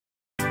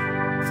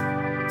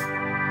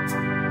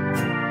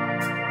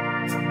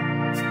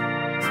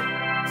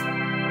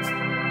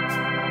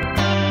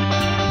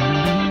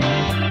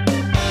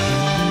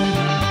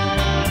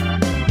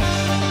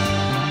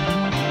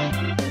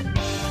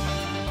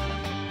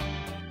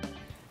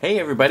Hey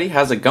everybody,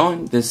 how's it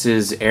going? This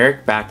is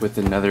Eric back with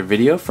another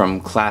video from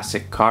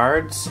Classic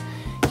Cards.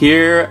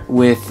 Here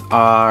with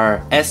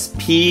our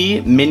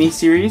SP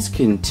mini-series,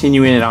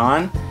 continuing it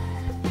on.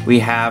 We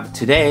have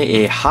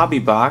today a hobby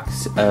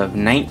box of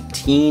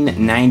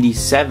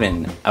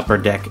 1997 Upper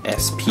Deck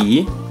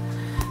SP.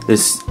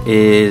 This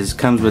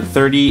comes with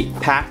 30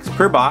 packs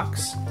per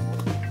box,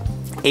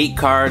 8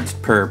 cards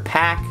per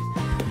pack.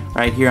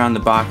 Right here on the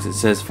box it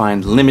says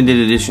find limited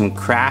edition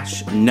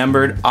crash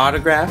numbered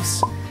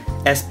autographs,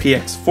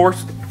 SPX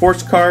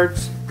Force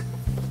cards.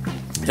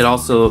 It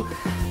also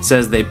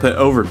says they put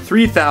over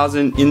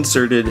 3,000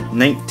 inserted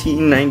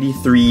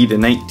 1993 to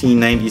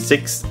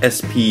 1996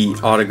 SP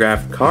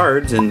autographed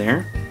cards in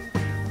there.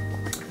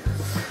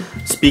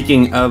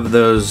 Speaking of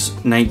those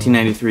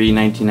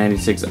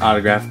 1993-1996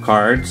 autographed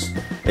cards,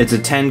 it's a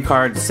 10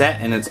 card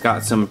set and it's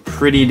got some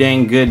pretty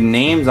dang good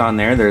names on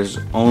there. There's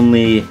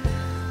only,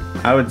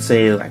 I would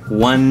say, like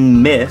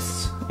one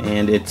miss.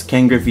 And it's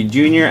Ken Griffey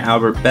Jr.,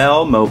 Albert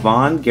Bell, Mo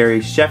Vaughn,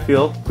 Gary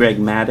Sheffield, Greg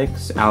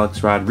Maddux,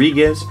 Alex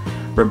Rodriguez,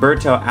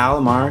 Roberto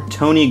Alomar,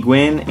 Tony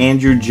Gwynn,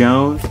 Andruw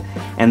Jones,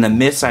 and the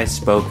miss I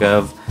spoke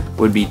of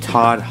would be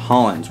Todd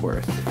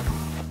Hollandsworth.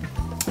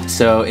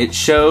 So it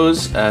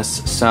shows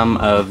us some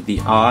of the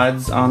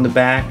odds on the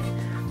back.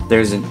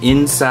 There's an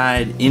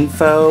inside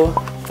info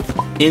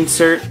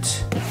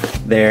insert.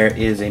 There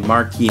is a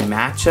marquee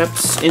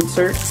matchups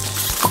insert.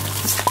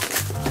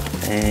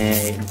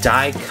 A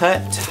die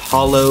cut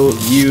hollow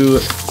view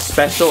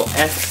special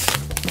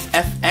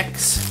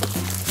FX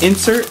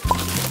insert,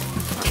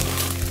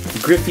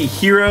 Griffey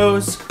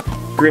Heroes,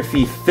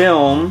 Griffey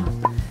Film,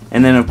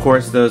 and then of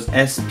course those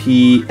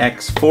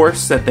SPX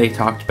Force that they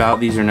talked about.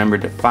 These are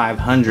numbered to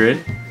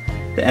 500.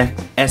 The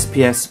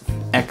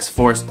SPX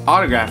Force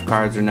autograph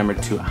cards are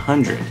numbered to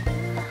 100.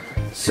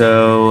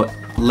 So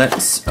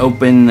let's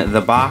open the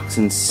box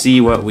and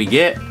see what we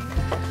get.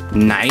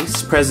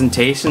 Nice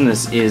presentation.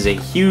 This is a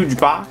huge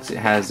box. It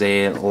has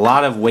a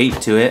lot of weight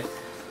to it.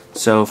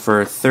 So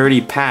for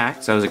 30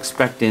 packs, I was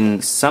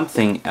expecting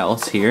something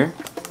else here.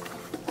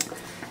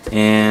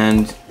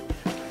 And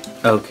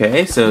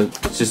okay, so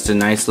it's just a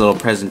nice little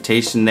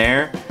presentation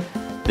there.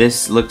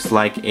 This looks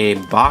like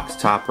a box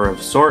topper of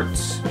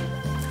sorts.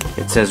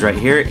 It says right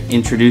here,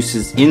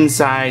 introduces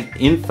inside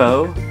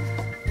info.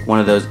 One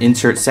of those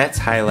insert sets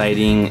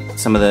highlighting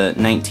some of the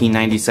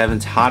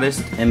 1997's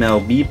hottest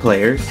MLB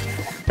players.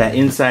 That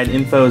inside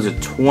info is a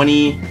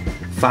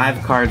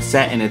 25 card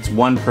set and it's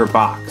one per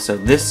box. So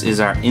this is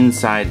our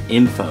inside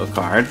info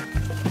card.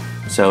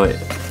 So it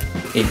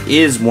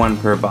is one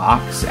per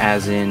box,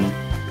 as in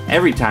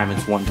every time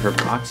it's one per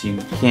box. You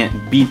can't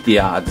beat the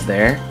odds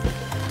there.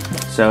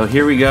 So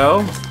here we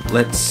go.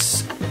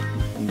 Let's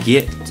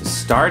get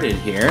started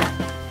here.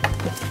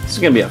 This is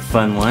gonna be a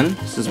fun one.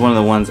 This is one of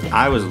the ones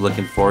I was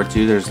looking forward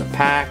to. There's the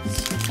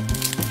packs.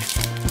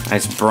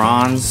 Nice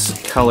bronze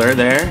color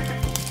there.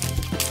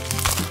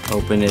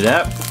 Open it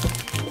up.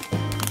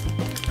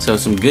 So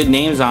some good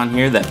names on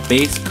here. That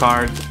base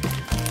card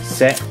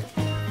set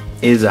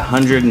is a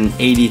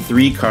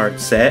 183 card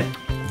set.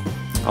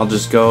 I'll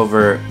just go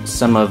over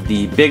some of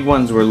the big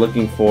ones we're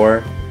looking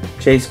for.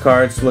 Chase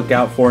cards to look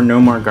out for: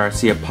 Nomar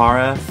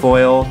Garciaparra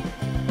foil,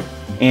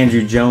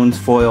 Andruw Jones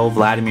foil,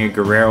 Vladimir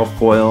Guerrero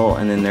foil,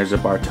 and then there's a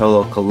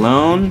Bartolo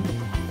Colon.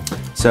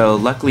 So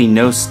luckily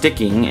no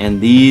sticking,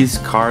 and these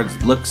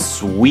cards look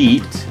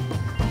sweet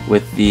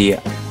with the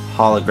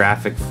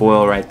holographic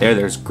foil right there.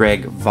 There's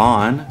Greg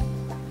Vaughn,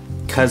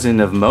 cousin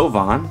of Mo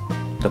Vaughn,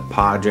 the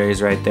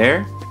Padres right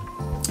there.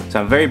 So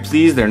I'm very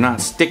pleased they're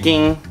not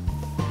sticking.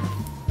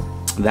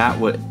 That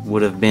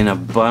would have been a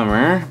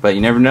bummer, but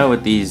you never know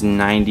with these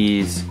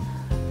 90s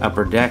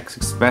upper decks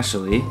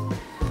especially.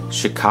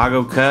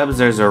 Chicago Cubs,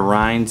 there's a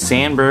Ryne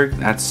Sandberg.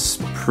 That's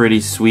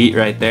pretty sweet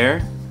right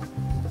there.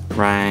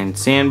 Ryne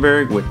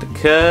Sandberg with the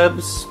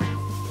Cubs.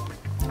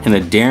 And a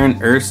Darren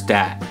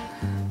Erstad.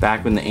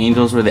 Back when the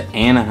Angels were the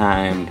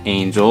Anaheim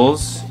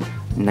Angels,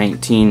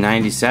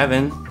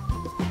 1997.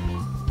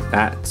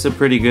 That's a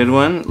pretty good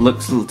one.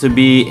 Looks to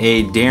be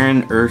a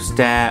Darren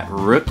Erstad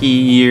rookie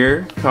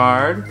year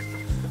card.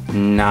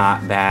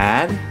 Not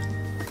bad.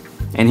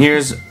 And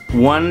here's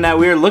one that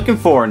we were looking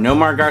for,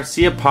 Nomar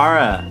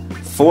Garciaparra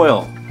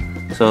foil.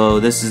 So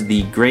this is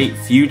the Great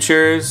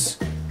Futures.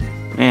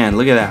 Man,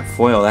 look at that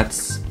foil. That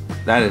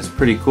is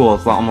pretty cool.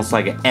 It's almost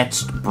like an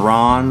etched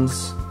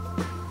bronze.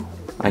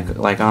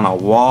 Like on a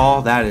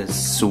wall. That is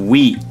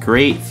sweet.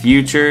 Great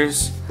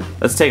Futures.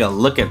 Let's take a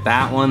look at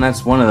that one.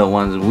 That's one of the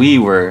ones we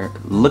were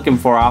looking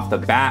for off the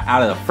bat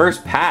out of the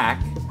first pack.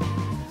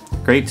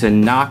 Great to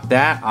knock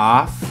that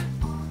off.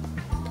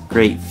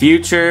 Great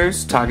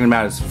Futures. Talking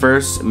about his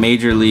first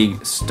major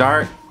league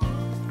start.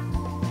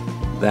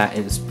 That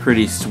is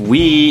pretty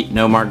sweet.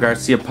 Nomar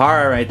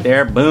Garciaparra right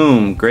there.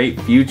 Boom. Great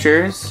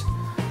Futures.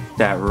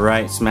 That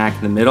right smack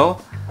in the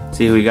middle.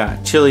 See, we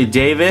got Chili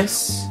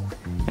Davis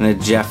and a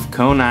Jeff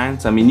Conine.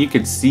 So I mean, you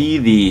could see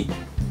the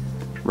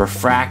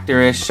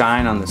refractor-ish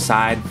shine on the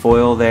side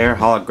foil there,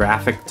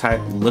 holographic type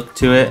look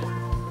to it.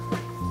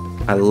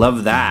 I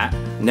love that.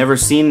 Never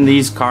seen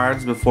these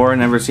cards before,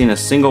 never seen a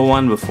single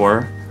one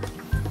before.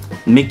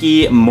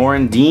 Mickey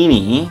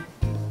Morandini.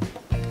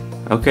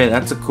 Okay,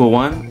 that's a cool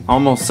one.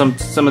 Almost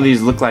some of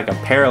these look like a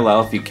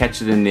parallel if you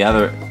catch it in the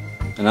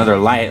another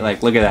light.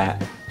 Like, look at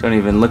that. Don't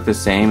even look the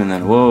same, and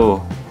then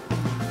whoa.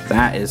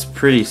 That is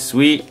pretty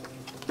sweet.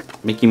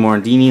 Mickey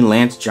Morandini,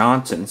 Lance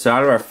Johnson. So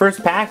out of our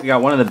first pack, we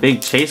got one of the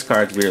big chase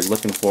cards we were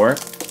looking for.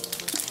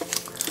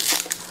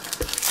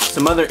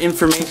 Some other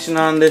information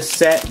on this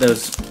set,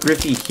 those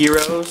Griffey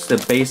Heroes,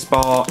 the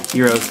Baseball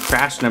Heroes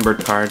crash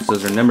numbered cards,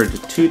 those are numbered to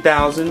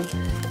 2000,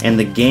 and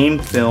the game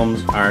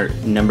films are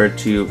numbered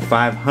to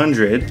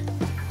 500.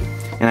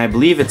 And I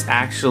believe it's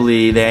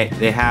actually,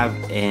 they have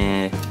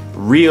a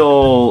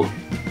real,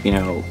 you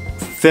know,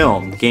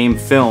 film, game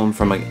film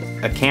from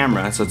a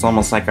camera, so it's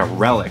almost like a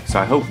relic. So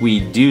I hope we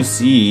do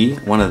see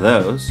one of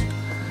those.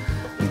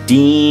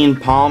 Dean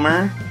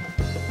Palmer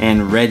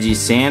and Reggie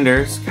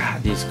Sanders.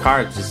 God, these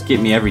cards just get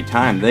me every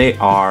time. They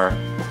are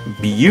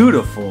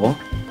beautiful.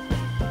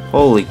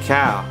 Holy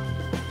cow.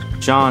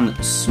 John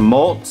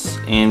Smoltz,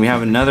 and we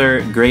have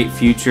another great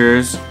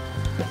futures.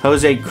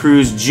 Jose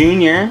Cruz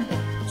Jr.,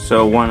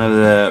 so one of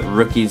the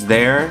rookies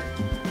there.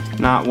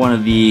 Not one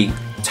of the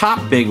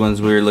top big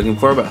ones we were looking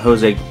for, but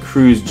Jose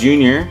Cruz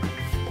Jr.,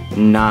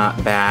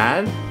 not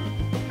bad.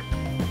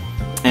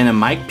 And a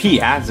Mike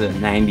Piazza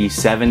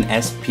 97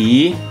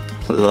 SP.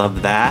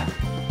 Love that.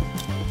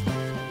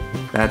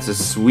 That's a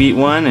sweet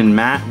one. And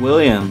Matt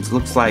Williams,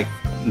 looks like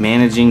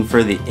managing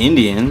for the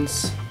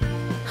Indians.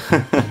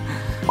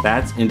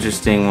 That's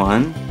interesting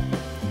one.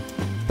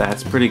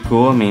 That's pretty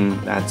cool. I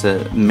mean, that's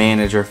a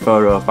manager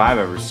photo if I've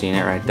ever seen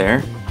it right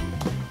there.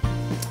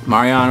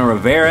 Mariano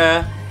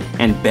Rivera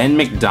and Ben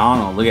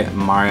McDonald. Look at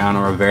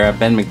Mariano Rivera.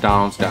 Ben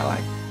McDonald's got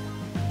like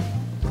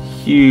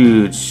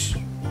huge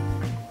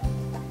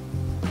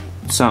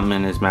something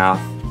in his mouth.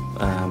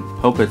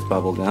 Hope it's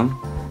bubble gum.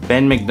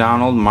 Ben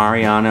McDonald,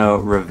 Mariano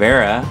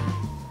Rivera.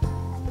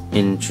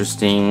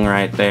 Interesting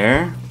right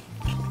there.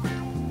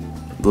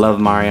 Love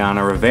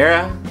Mariano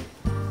Rivera.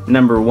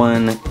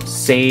 #1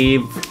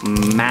 save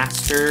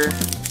master.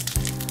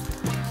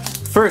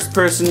 First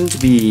person to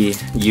be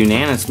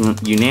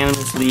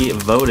unanimously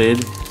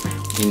voted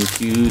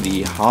into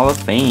the Hall of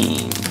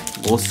Fame.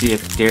 We'll see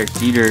if Derek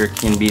Jeter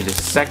can be the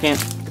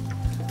second.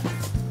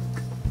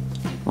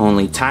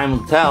 Only time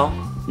will tell.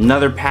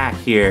 Another pack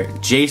here.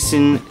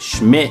 Jason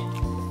Schmidt.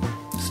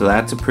 So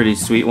that's a pretty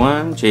sweet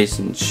one.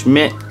 Jason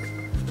Schmidt.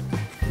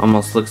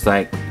 Almost looks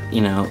like,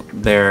 you know,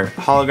 their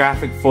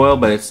holographic foil,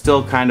 but it's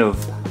still kind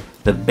of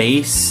the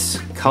base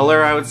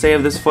color, I would say,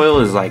 of this foil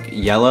is like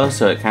yellow,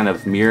 so it kind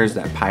of mirrors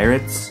that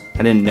Pirates. I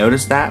didn't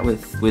notice that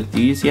with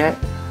these yet.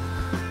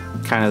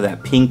 Kind of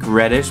that pink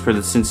reddish for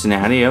the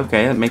Cincinnati.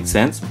 Okay, that makes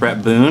sense.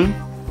 Brett Boone.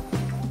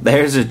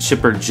 There's a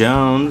Chipper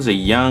Jones, a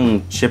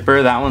young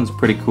Chipper. That one's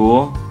pretty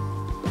cool.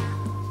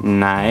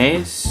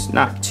 Nice.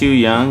 Not too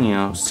young, you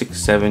know,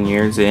 6-7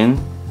 years in.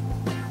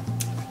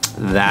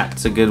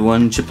 That's a good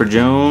one. Chipper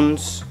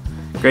Jones.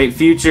 Great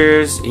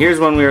futures. Here's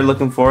one we were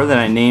looking for that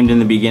I named in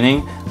the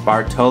beginning.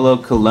 Bartolo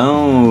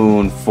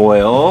Colon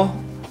foil.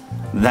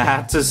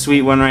 That's a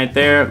sweet one right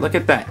there. Look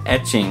at that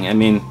etching. I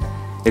mean,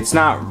 it's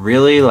not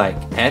really like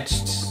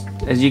etched,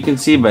 as you can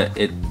see, but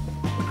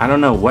I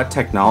don't know what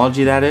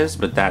technology that is,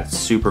 but that's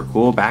super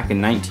cool. Back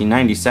in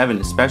 1997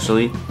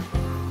 especially.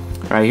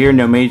 Right here,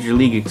 no major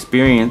league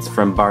experience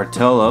from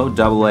Bartolo.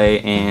 AA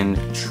and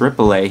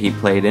AAA he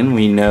played in.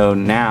 We know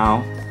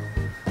now,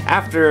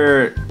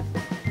 after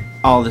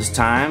all this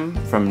time,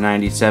 from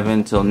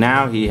 97 till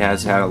now, he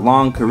has had a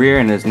long career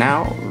and is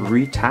now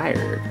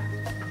retired.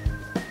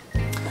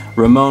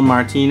 Ramon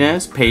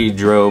Martinez,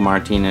 Pedro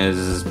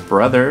Martinez's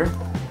brother.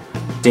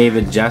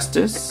 David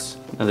Justice,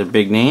 another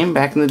big name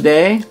back in the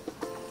day.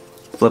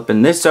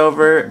 Flipping this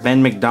over,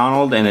 Ben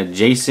McDonald and a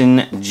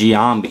Jason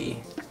Giambi.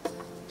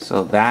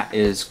 So that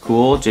is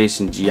cool.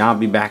 Jason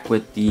Giambi back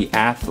with the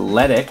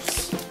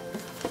Athletics.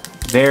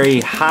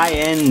 Very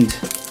high-end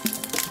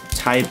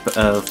type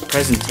of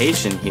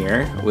presentation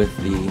here with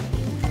the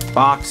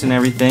box and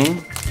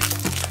everything.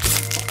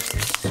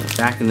 So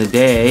back in the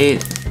day,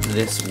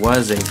 this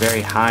was a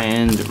very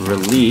high-end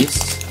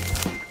release.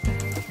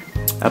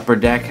 Upper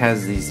Deck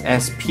has these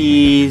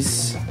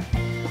SPs.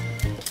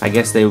 I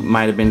guess they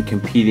might have been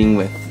competing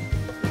with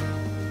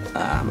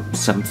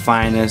some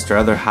Finest or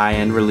other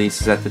high-end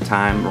releases at the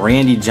time.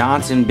 Randy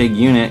Johnson, big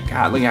unit.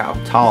 God, look how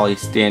tall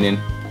he's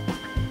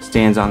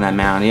stands on that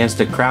mound. He has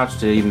to crouch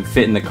to even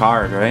fit in the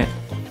card, right?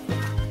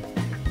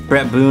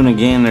 Brett Boone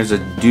again. There's a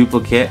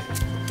duplicate.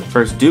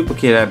 First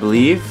duplicate, I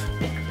believe.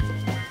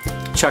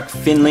 Chuck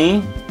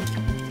Finley.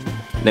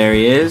 There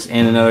he is.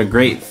 And another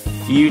great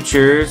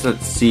futures.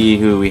 Let's see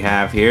who we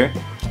have here.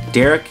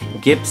 Derek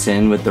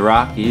Gibson with the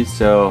Rockies.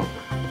 So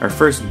our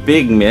first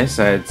big miss,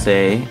 I'd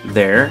say,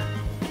 there.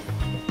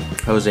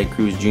 Jose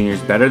Cruz Jr.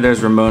 is better.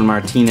 There's Ramon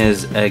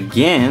Martinez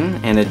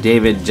again, and a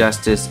David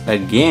Justice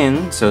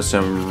again. So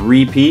some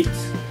repeats.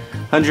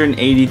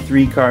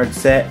 183 card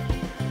set,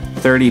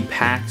 30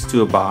 packs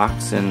to a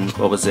box, and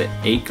what was it,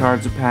 8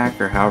 cards a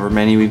pack, or however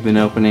many we've been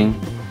opening.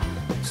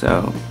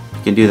 So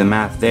You can do the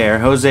math there.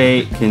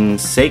 Jose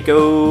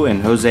Canseco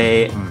and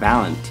Jose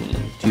Valentin.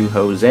 2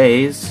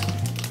 Jose's.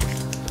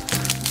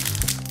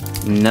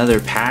 Another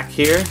pack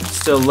here.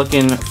 Still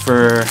looking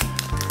for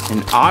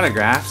an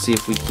autograph. See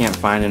if we can't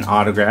find an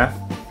autograph.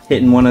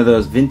 Hitting one of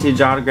those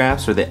vintage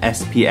autographs or the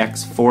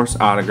SPX Force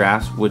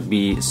autographs would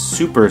be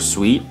super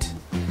sweet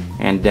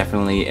and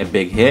definitely a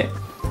big hit.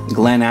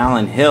 Glenn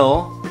Allen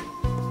Hill.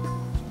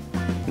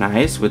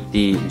 Nice with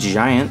the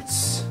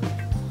Giants.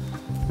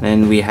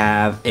 Then we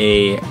have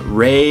a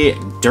Ray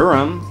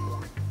Durham.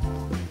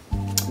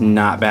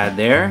 Not bad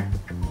there.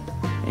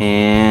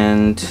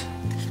 And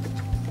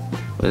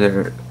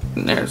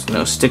there's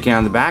no sticking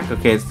on the back.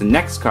 Okay, it's the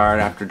next card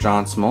after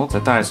John Smoltz. I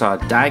thought I saw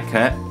a die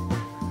cut.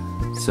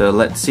 So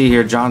let's see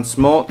here, John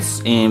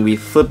Smoltz, and we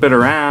flip it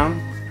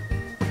around.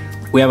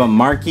 We have a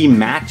marquee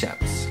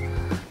matchups.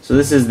 So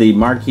this is the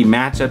marquee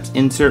matchups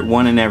insert,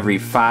 1 in every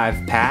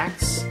 5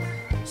 packs.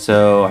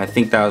 So I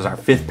think that was our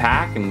 5th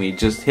pack, and we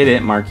just hit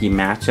it, marquee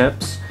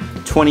matchups.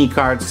 20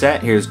 card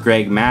set. Here's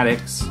Greg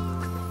Maddux.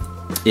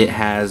 It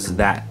has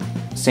that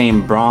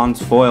same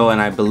bronze foil, and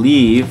I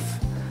believe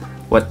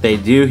what they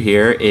do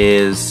here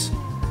is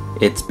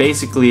it's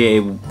basically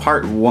a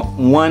part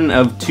 1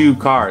 of 2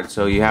 cards.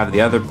 So you have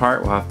the other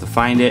part, we'll have to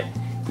find it.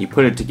 You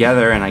put it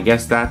together, and I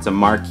guess that's a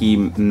marquee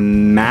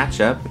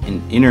matchup, an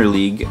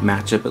interleague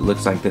matchup. It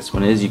looks like this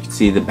one is. You can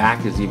see the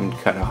back is even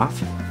cut off.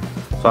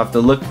 So I'll have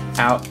to look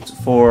out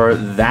for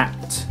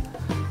that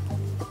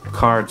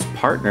card's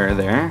partner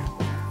there.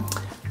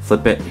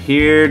 Flip it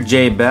here,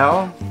 Jay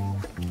Bell,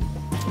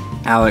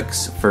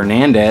 Alex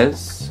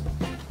Fernandez,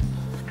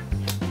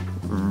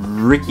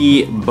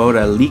 Ricky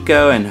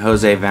Bodalico, and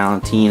Jose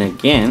Valentin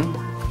again.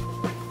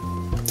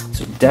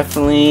 So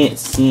definitely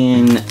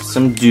seeing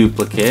some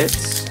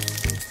duplicates.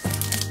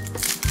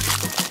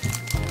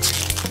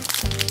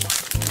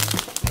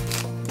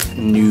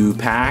 New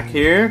pack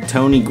here,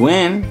 Tony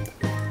Gwynn.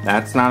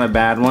 That's not a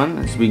bad one.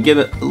 As we get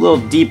a little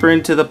deeper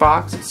into the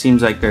box, it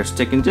seems like they're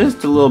sticking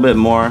just a little bit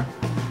more.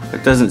 There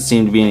doesn't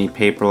seem to be any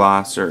paper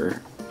loss or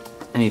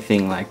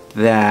anything like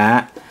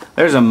that.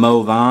 There's a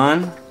Mo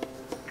Vaughn.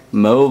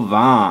 Mo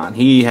Vaughn.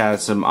 He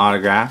has some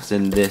autographs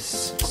in this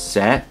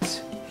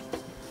set.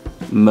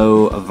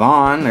 Mo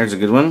Vaughn. There's a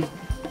good one.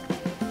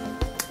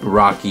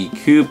 Rocky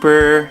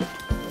Cooper.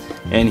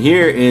 And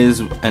here is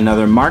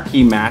another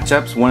marquee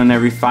matchups, 1 in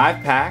every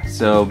 5 packs,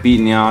 so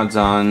beating the odds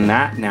on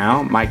that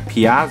now. Mike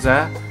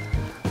Piazza.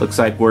 Looks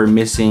like we're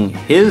missing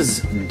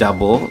his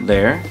double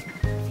there.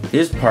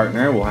 His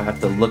partner, we'll have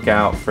to look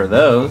out for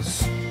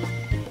those.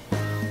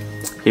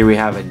 Here we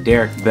have a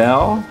Derek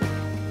Bell.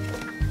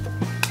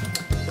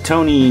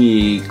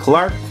 Tony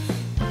Clark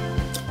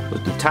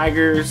with the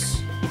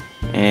Tigers.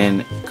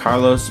 And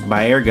Carlos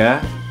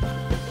Baerga.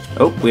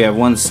 Oh, we have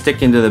one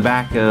stick into the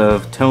back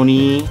of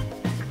Tony.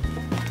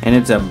 And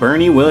it's a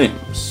Bernie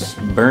Williams.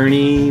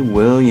 Bernie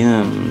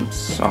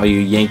Williams. All you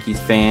Yankees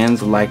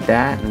fans like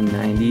that in the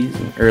 90s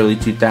and early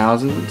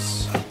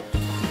 2000s.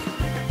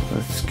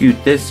 Let's scoot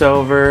this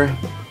over.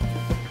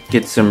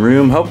 Get some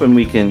room. Hoping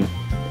we can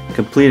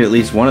complete at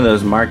least one of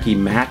those marquee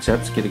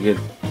matchups. Get a good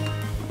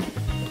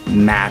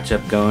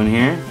matchup going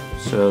here.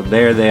 So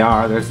there they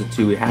are. There's the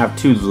 2. We have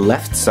 2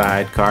 left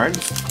side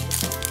cards.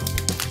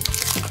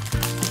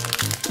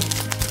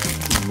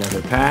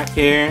 Another pack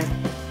here.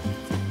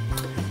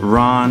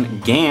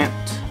 Ron Gant.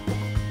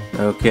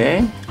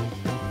 Okay.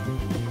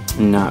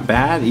 Not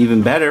bad.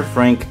 Even better,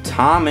 Frank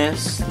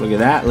Thomas. Look at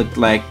that. Looked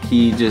like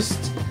he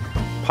just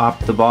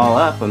popped the ball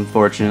up,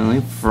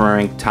 unfortunately.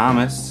 Frank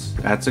Thomas.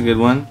 That's a good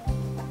one.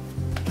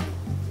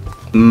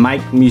 Mike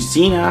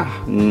Mussina.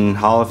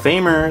 Hall of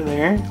Famer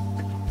there.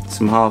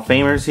 Some Hall of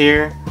Famers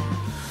here.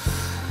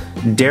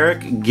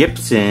 Derek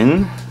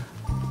Gibson.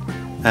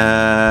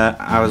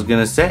 I was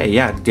gonna say,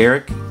 yeah,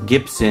 Derek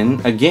Gibson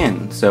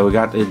again. So we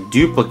got a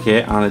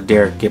duplicate on a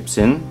Derek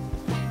Gibson,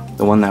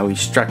 the one that we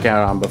struck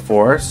out on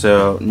before,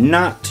 so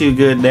not too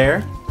good there.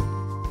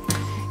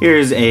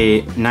 Here's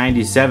a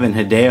 97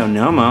 Hideo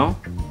Nomo.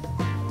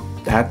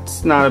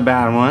 That's not a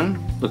bad one.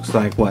 Looks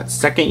like, what,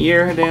 2nd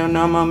year Hideo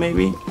Nomo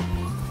maybe?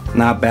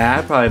 Not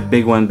bad, probably a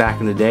big one back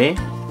in the day.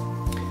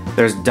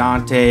 There's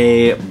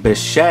Dante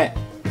Bichette,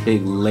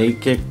 big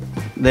leg kick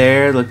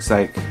there. Looks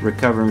like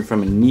recovering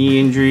from a knee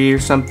injury or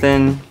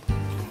something.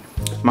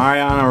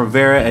 Mariano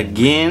Rivera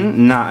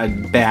again, not a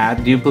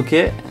bad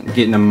duplicate.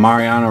 Getting a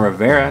Mariano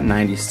Rivera,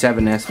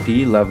 97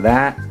 SP, love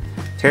that.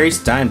 Terry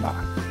Steinbach.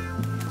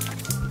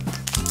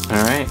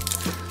 Alright,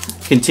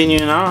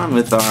 continuing on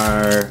with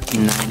our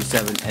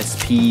 97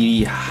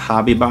 SP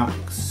hobby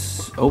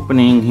box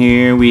opening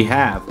here, we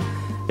have,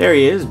 there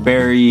he is,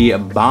 Barry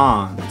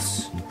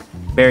Bonds.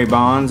 Barry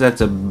Bonds,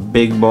 that's a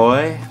big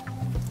boy.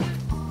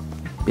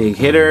 Big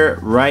hitter.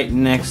 Right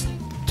next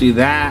to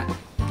that,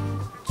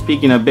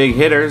 speaking of big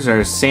hitters,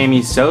 are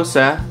Sammy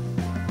Sosa.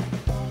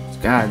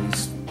 God,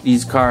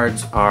 these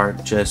cards are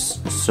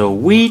just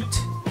sweet.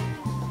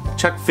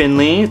 Chuck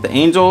Finley, the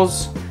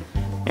Angels.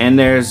 And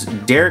there's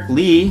Derek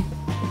Lee.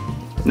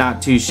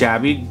 Not too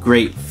shabby.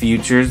 Great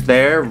futures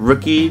there.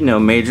 Rookie, no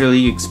major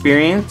league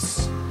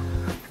experience.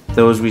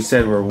 Those we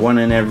said were 1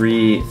 in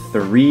every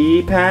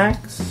 3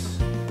 packs.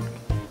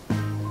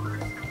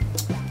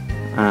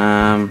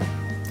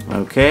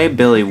 Okay,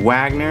 Billy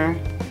Wagner,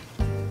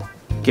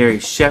 Gary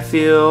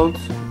Sheffield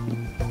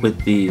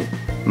with the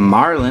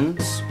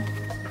Marlins,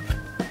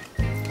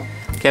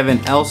 Kevin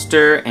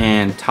Elster,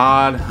 and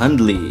Todd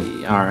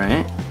Hundley. All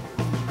right.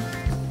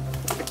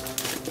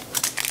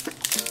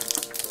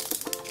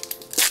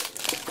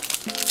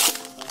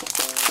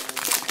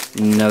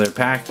 Another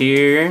pack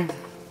here.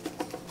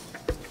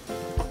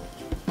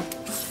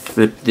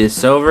 Flip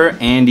this over.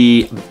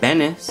 Andy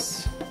Bennis.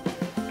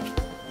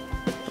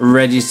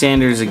 Reggie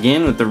Sanders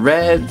again with the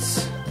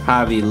Reds.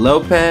 Javi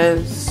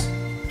Lopez.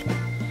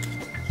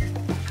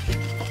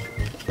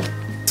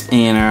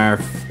 And our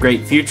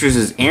great futures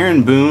is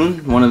Aaron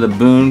Boone, one of the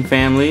Boone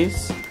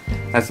families.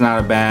 That's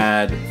not a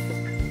bad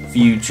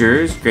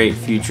futures. Great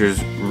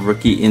futures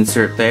rookie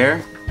insert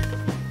there.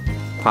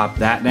 Pop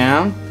that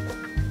down.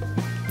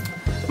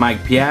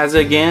 Mike Piazza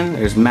again.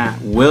 There's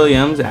Matt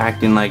Williams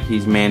acting like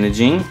he's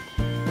managing.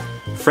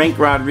 Frank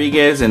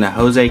Rodriguez and a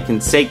Jose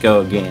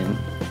Canseco again.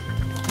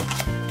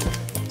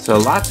 So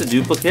lots of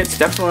duplicates.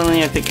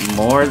 Definitely, I think,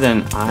 more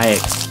than I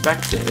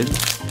expected.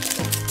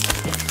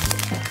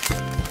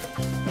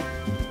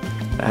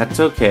 That's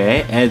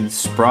okay. Ed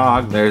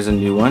Sprague, there's a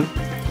new one.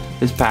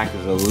 This pack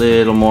is a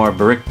little more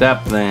bricked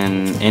up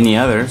than any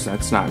others.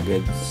 That's not a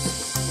good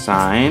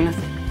sign.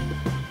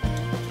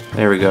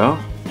 There we go.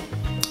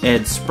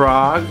 Ed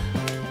Sprague.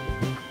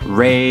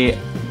 Ray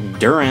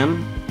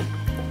Durham,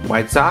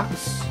 White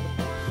Sox.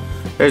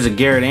 There's a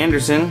Garrett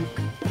Anderson.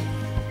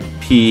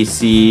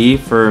 PC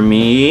for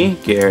me,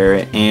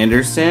 Garrett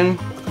Anderson.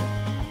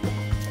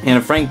 And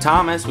a Frank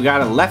Thomas. We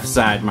got a left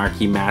side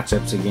marquee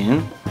matchups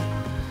again.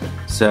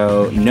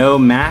 So no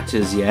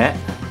matches yet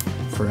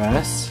for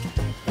us.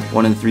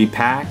 1 in 3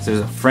 packs.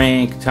 There's a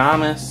Frank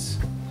Thomas.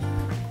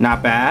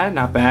 Not bad,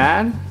 not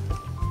bad.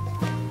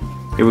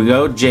 Here we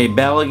go. Jay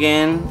Bell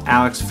again.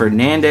 Alex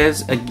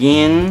Fernandez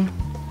again.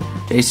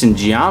 Jason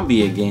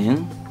Giambi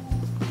again.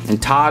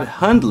 And Todd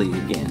Hundley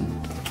again.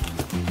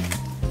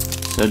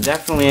 So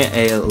definitely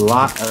a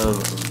lot of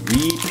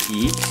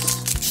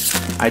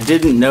repeats. I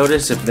didn't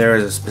notice if there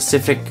was a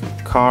specific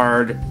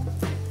card,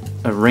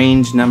 a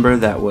range number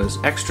that was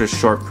extra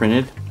short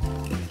printed.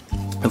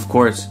 Of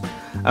course,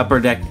 Upper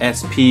Deck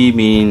SP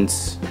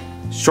means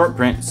short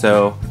print,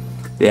 so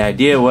the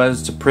idea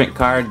was to print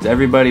cards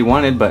everybody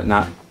wanted, but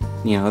not,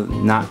 you know,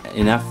 not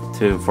enough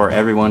for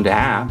everyone to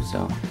have.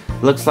 So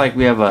looks like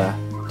we have a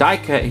die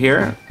cut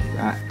here.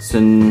 That's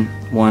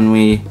one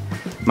we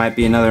might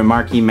be another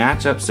marquee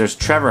matchups. There's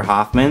Trevor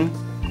Hoffman,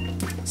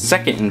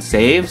 second in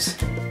saves.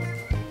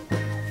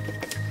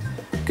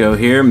 Go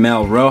here,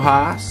 Mel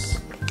Rojas.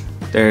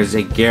 There's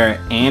a Garrett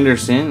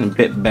Anderson, a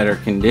bit better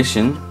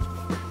condition.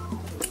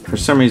 For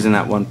some reason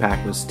that one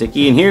pack was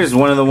sticky. And here's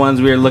one of the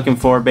ones we were looking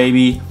for,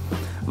 baby.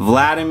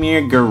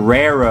 Vladimir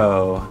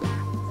Guerrero.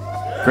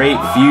 Great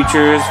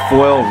futures,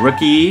 foil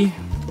rookie.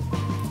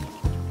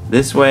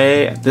 This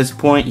way, at this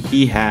point,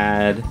 he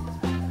had,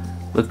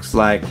 looks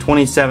like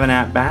 27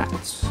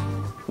 at-bats,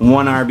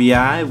 1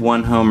 RBI,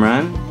 1 home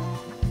run.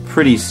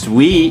 Pretty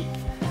sweet.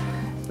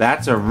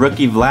 That's a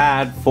rookie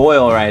Vlad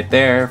foil right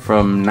there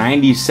from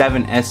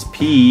 97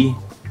 SP,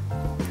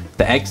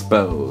 the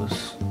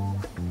Expos.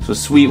 So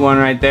sweet one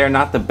right there.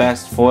 Not the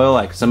best foil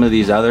like some of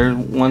these other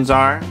ones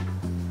are.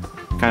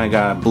 Kind of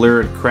got a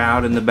blurred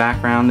crowd in the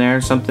background there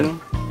or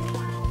something.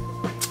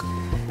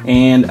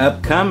 And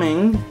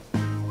upcoming,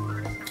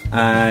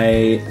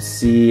 I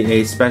see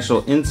a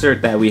special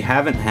insert that we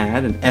haven't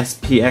had, an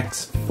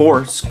SPX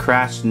Force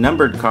Crash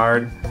numbered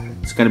card.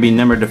 It's going to be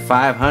numbered to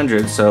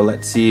 500, so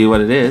let's see what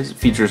it is. It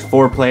features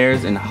 4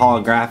 players in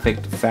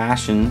holographic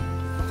fashion.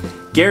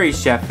 Gary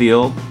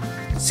Sheffield,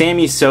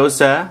 Sammy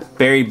Sosa,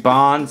 Barry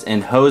Bonds,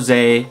 and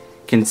Jose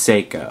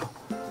Canseco.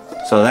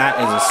 So that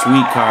is a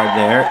sweet card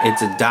there.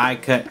 It's a die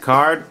cut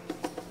card.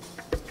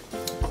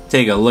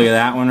 Take a look at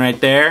that one right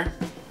there.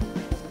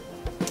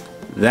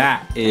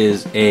 That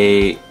is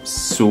a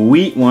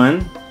sweet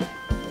one.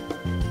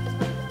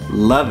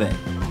 Love it.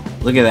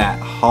 Look at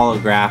that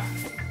holographic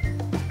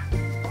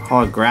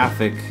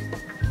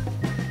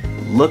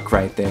look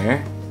right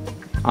there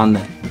on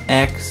the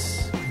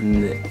X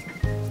and the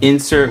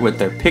insert with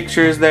their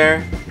pictures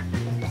there.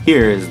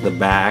 Here is the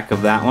back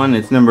of that one.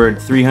 It's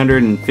numbered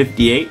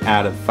 358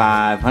 out of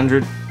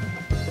 500.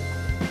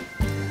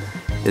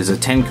 It's a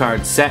 10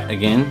 card set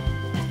again.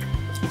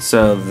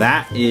 So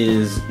that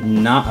is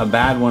not a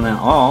bad one at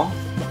all.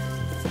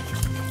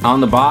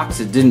 On the box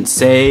it didn't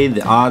say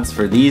the odds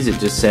for these, it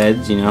just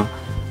said, you know,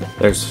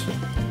 there's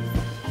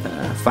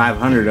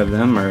 500 of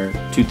them or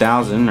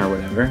 2,000 or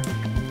whatever.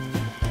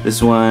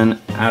 This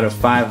one out of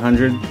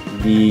 500,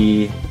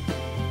 the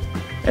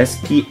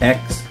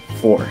SPX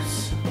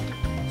Force.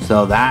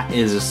 So that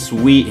is a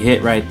sweet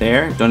hit right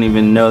there. Don't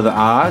even know the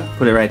odds.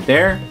 Put it right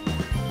there.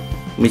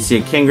 We see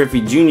a Ken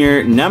Griffey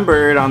Jr.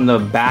 numbered on the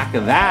back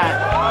of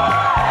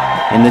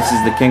that. And this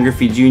is the Ken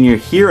Griffey Jr.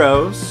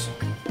 Heroes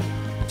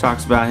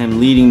Talks about him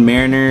leading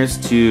Mariners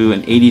to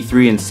an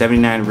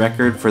 83-79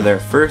 record for their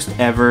first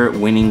ever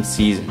winning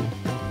season.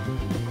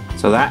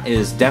 So that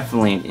is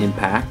definitely an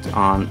impact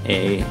on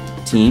a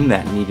team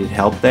that needed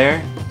help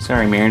there.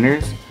 Sorry,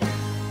 Mariners.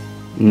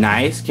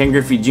 Nice. Ken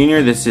Griffey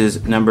Jr. This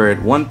is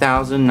numbered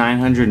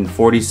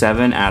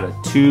 1,947 out of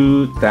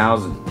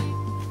 2,000.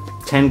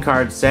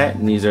 10-card set,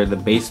 and these are the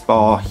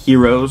Baseball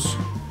Heroes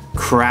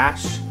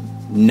Crash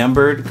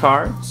numbered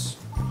cards.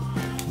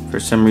 For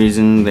some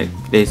reason, they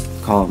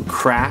call them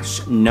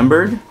Crash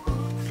numbered.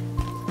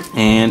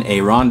 And a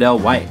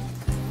Rondell White.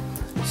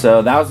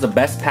 So that was the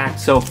best pack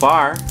so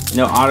far.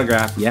 No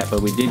autograph yet, but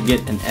we did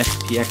get an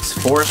SPX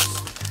Force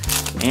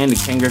and a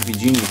Ken Griffey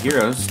Jr.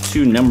 Heroes.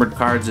 2 numbered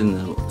cards in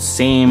the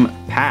same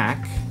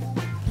pack.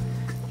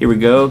 Here we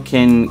go.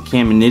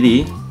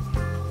 Cardmunity,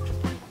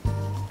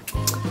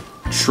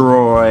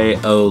 Troy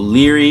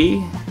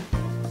O'Leary,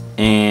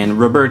 and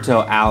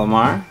Roberto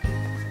Alomar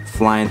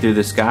flying through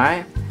the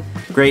sky.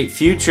 Great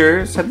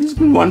futures. Have these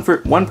been one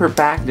per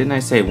pack? Didn't I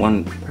say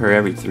one per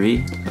every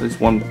 3? At least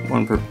one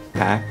per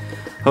pack.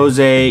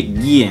 Jose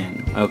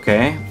Guillen,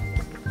 okay.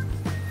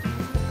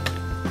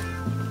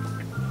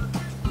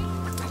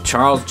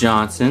 Charles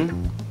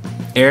Johnson,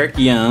 Eric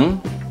Young.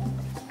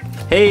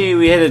 Hey,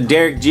 we hit a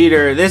Derek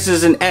Jeter. This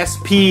is an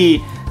SP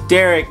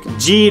Derek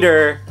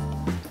Jeter.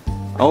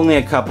 Only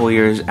a couple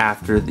years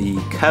after the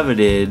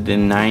coveted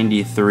in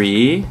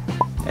 '93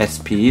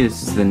 SP.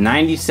 This is the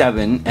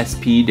 '97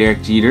 SP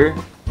Derek Jeter.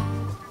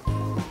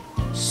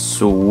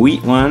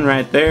 Sweet one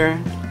right there.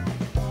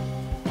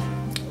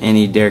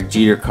 Any Derek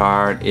Jeter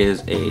card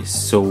is a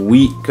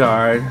sweet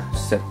card.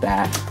 Set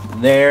that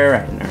there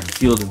right in our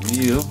field of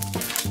view.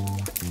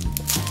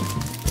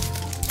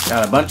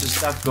 Got a bunch of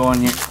stuff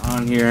going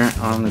on here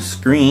on the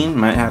screen.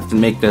 Might have to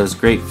make those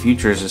great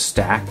futures a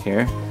stack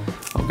here.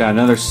 I've got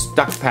another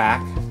stuck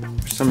pack.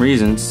 For some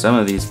reason, some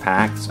of these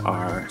packs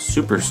are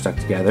super stuck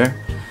together.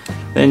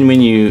 Then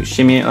when you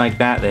shimmy it like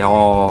that, they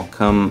all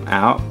come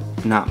out.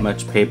 Not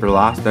much paper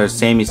loss. There's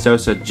Sammy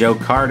Sosa, Joe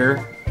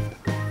Carter.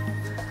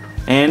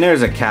 And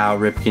there's a Cal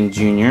Ripken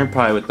Jr.,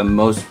 probably with the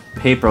most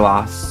paper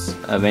loss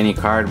of any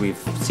card we've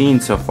seen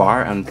so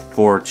far,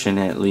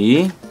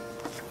 unfortunately.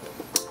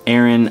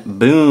 Aaron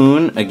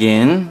Boone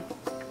again.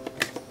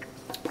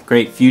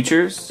 Great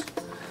futures.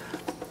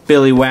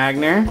 Billy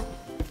Wagner.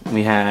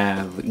 We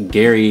have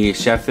Gary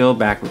Sheffield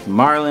back with the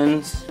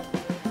Marlins.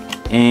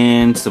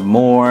 And some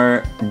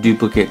more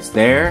duplicates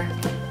there.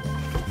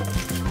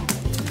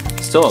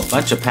 Still a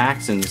bunch of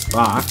packs in this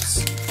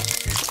box.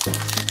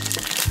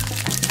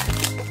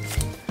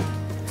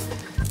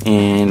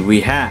 And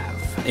we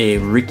have a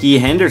Ricky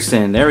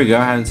Henderson. There we go.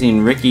 I haven't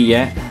seen Ricky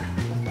yet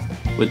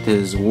with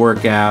his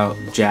workout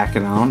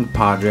jacket on.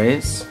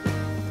 Padres.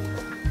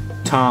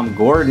 Tom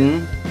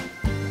Gordon,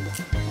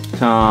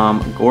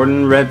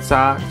 Red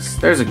Sox.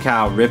 There's a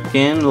Cal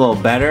Ripken. A little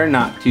better.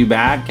 Not too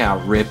bad. Cal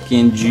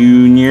Ripken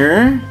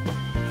Jr.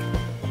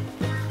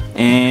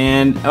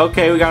 And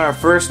okay, we got our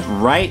first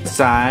right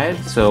side.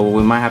 So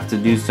we might have to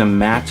do some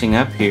matching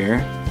up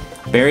here.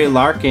 Barry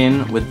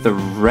Larkin with the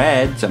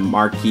Reds, a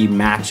marquee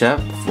matchup,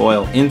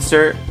 foil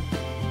insert.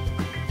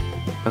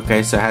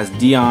 Okay, so it has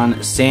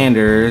Deion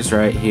Sanders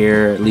right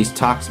here, at least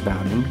talks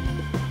about him.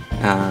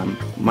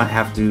 Might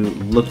have to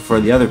look for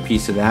the other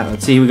piece of that.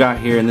 Let's see who we got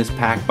here in this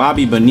pack.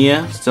 Bobby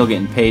Bonilla, still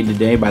getting paid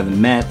today by the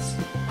Mets.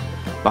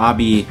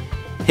 Bobby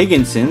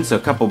Higginson, so a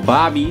couple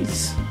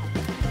Bobbies.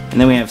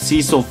 And then we have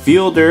Cecil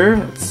Fielder,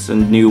 that's a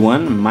new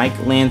one, Mike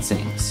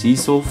Lansing,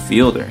 Cecil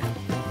Fielder.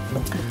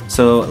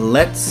 So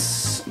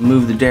let's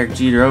move the Derek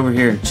Jeter over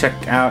here and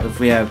check out if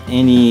we have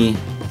any.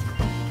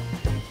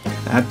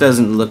 That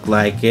doesn't look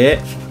like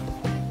it.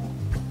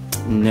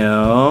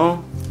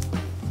 No.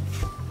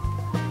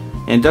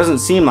 And it doesn't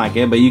seem like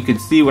it, but you could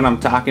see what I'm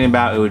talking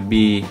about. It would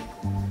be,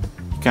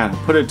 kind of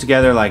put it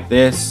together like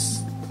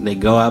this. They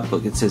go up,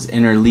 look, it says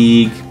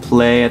interleague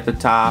play at the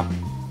top.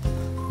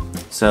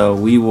 So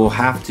we will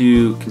have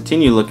to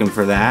continue looking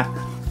for that.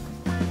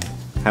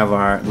 Have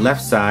our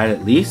left side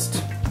at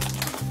least.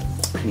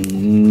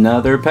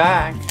 Another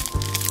pack.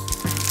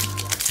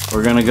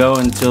 We're gonna go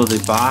until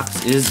the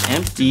box is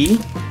empty.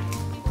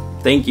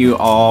 Thank you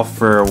all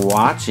for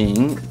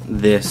watching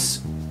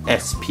this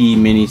SP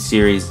mini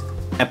series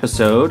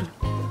episode.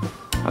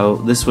 Oh,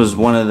 this was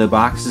one of the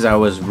boxes I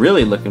was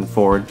really looking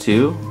forward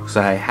to because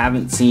I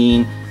haven't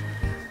seen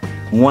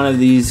one of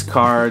these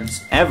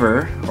cards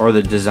ever, or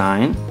the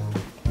design.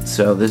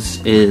 So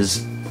this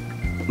is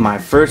my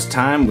first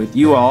time with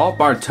you all.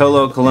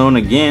 Bartolo Colon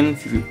again,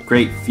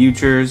 great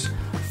futures,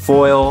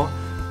 foil,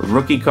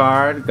 rookie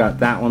card, got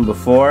that one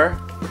before.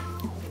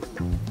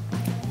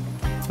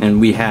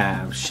 And we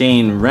have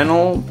Shane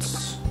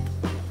Reynolds.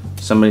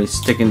 Somebody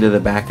sticking to the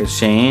back of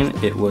Shane.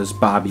 It was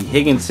Bobby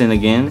Higginson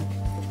again.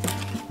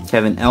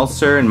 Kevin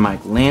Elser and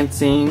Mike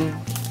Lansing.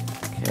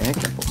 Okay, a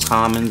couple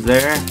commons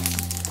there.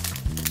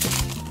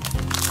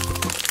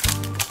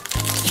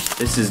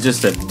 This is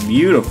just a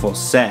beautiful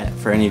set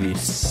for any of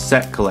these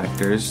set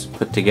collectors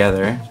put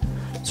together.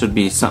 This would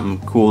be something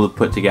cool to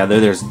put together.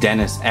 There's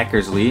Dennis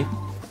Eckersley.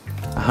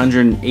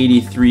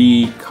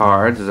 183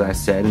 cards, as I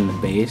said, in the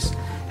base.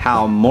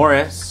 Hal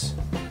Morris,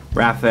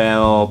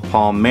 Rafael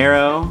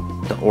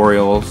Palmeiro, the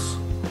Orioles.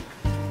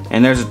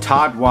 And there's a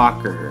Todd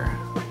Walker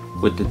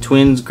with the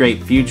Twins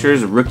Great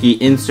Futures, rookie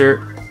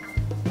insert.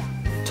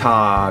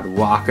 Todd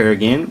Walker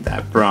again,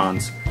 that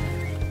bronze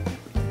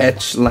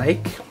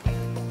etch-like.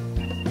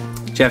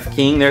 Jeff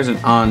King, there's an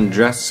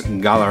Andres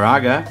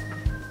Galarraga,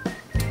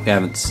 we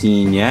haven't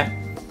seen yet.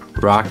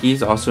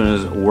 Rockies, also in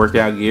his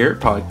workout gear,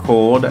 probably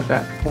cold at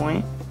that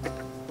point.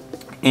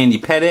 Andy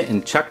Pettit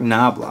and Chuck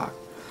Knobloch.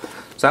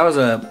 So that was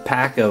a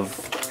pack of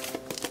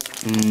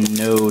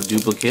no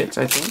duplicates,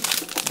 I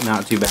think.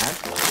 Not too bad.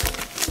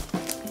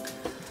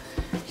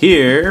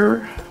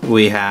 Here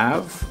we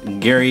have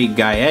Gary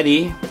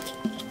Gaetti,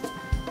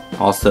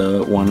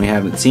 also one we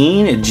haven't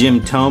seen.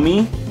 Jim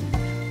Thome,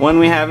 one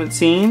we haven't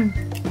seen.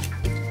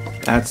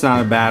 That's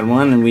not a bad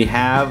one. And we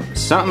have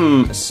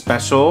something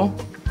special.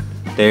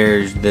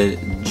 There's the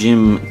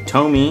Jim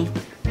Thome.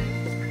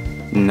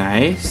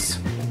 Nice.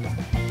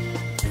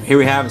 Here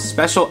we have a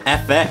special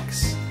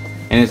FX.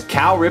 And it's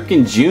Cal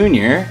Ripken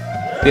Jr.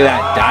 Look at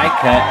that die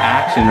cut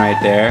action right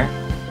there.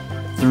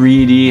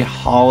 3D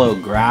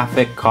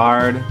holographic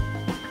card.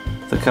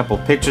 With a couple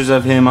pictures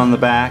of him on the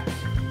back.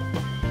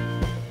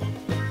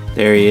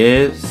 There he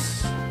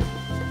is.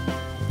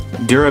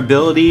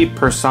 Durability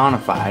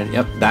personified.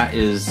 Yep,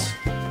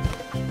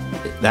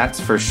 that's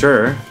for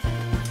sure.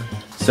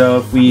 So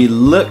if we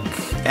look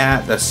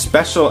at the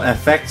special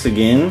FX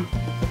again,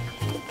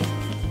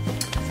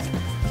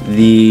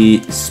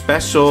 the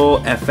special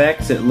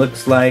FX, it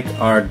looks like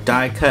our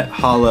die cut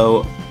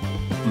holo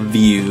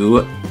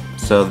view.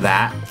 So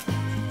that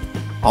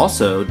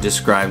also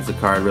describes the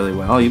card really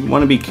well. You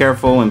want to be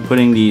careful when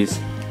putting these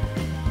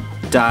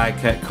die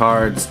cut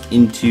cards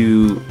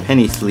into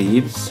penny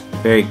sleeves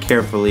very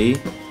carefully,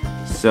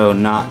 so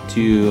not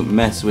to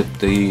mess with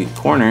the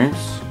corners.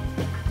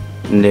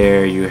 And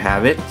there you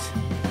have it.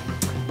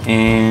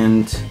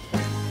 And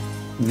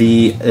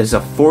it's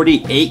a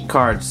 48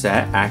 card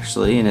set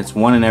actually, and it's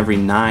 1 in every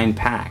 9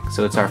 packs.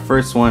 So it's our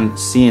first one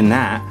seeing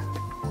that.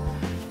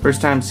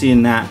 First time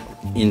seeing that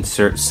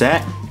insert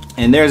set.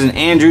 And there's an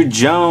Andruw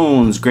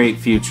Jones Great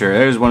Future.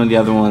 There's one of the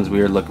other ones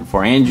we were looking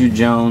for. Andruw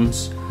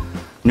Jones,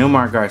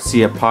 Nomar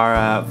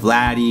Garciaparra,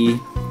 Vladdy,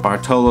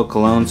 Bartolo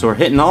Colon. So we're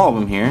hitting all of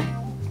them here.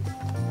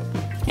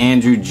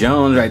 Andruw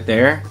Jones right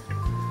there.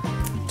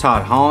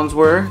 Todd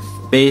Hollinsworth,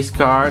 base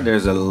card.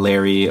 There's a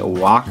Larry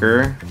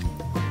Walker.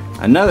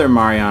 Another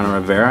Mariano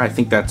Rivera. I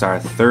think that's our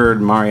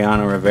third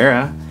Mariano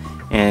Rivera.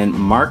 And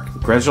Mark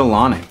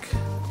Grzelonic.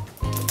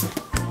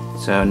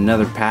 So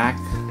another pack.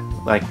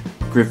 Like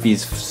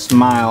Griffey's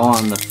smile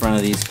on the front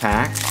of these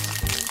packs.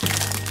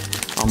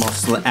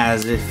 Almost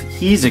as if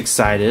he's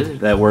excited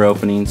that we're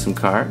opening some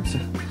cards.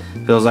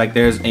 Feels like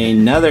there's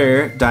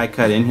another die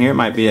cut in here. It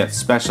might be a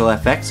special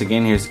FX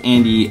again. Here's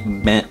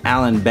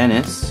Alan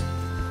Bennis.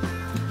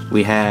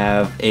 We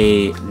have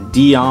a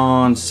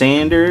Deion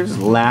Sanders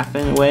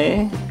laughing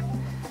away.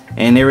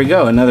 And there we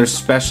go, another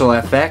special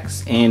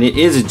FX. And it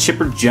is a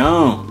Chipper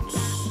Jones.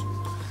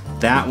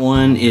 That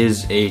one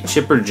is a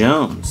Chipper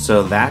Jones.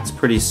 So that's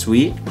pretty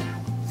sweet.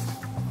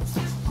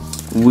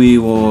 We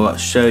will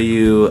show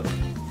you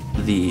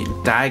the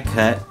die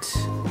cut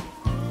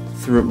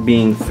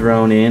being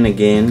thrown in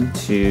again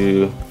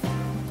to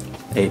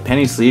a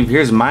penny sleeve.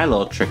 Here's my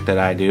little trick that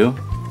I do.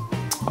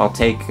 I'll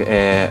take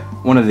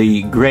one of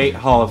the great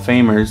Hall of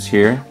Famers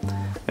here.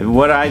 And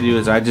what I do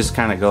is I just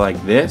kind of go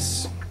like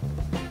this,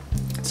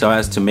 so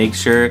as to make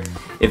sure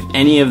if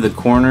any of the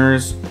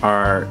corners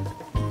are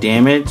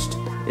damaged,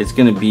 it's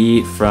going to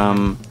be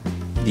from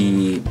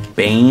the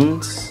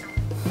Banes.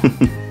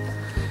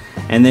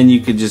 And then you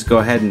could just go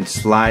ahead and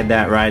slide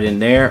that right in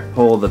there,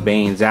 pull the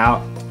Banes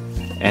out,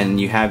 and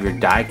you have your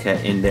die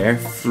cut in there,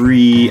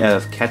 free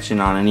of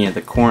catching on any of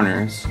the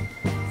corners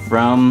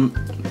from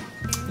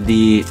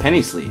the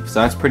penny sleeve.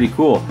 So that's pretty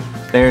cool.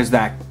 There's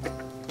that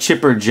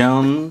Chipper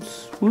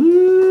Jones.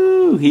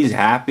 Woo! He's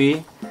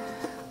happy.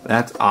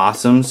 That's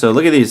awesome. So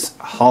look at these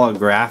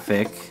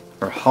holographic,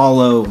 or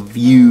holo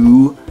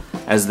view,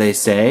 as they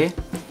say.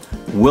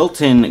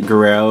 Wilton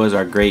Guerrero is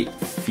our Great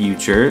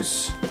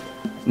Futures.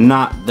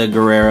 Not the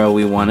Guerrero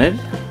we wanted.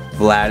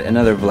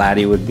 Another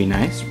Vladdy would be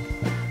nice.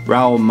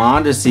 Raul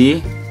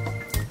Mondesi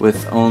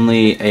with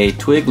only a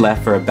twig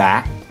left for a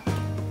bat.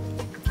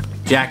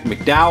 Jack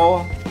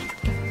McDowell.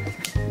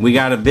 We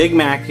got a Big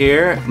Mac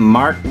here.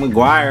 Mark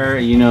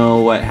McGwire. You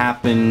know what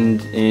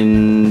happened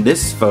in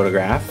this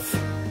photograph.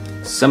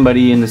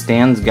 Somebody in the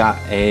stands got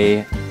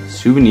a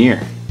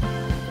souvenir.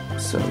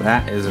 So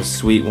that is a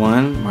sweet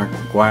one. Mark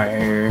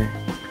McGwire.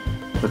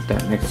 Put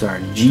that next to our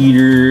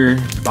Jeter,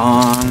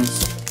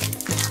 Bonds.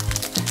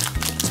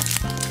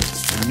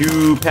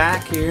 New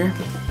pack here.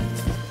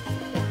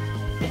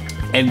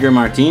 Edgar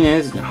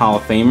Martinez, Hall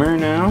of Famer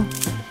now.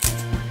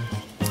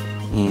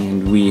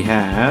 And we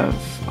have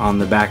on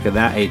the back of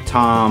that a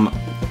Tom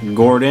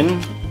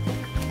Gordon.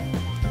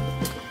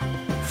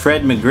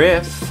 Fred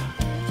McGriff.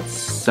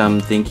 Some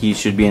think he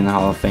should be in the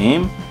Hall of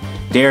Fame.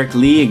 Derek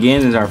Lee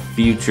again is our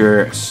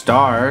future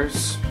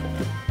stars.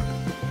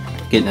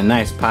 Getting a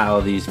nice pile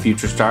of these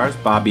future stars.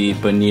 Bobby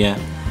Bonilla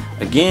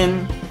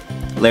again.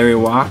 Larry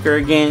Walker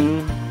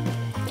again.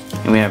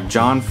 And we have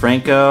John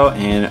Franco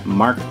and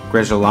Mark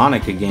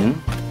Grzelonic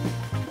again.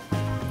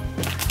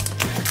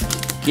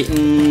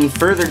 Getting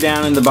further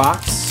down in the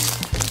box.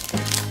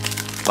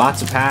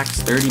 Lots of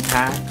packs, 30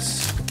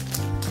 packs.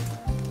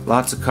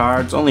 Lots of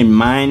cards. Only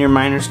minor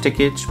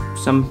stickage.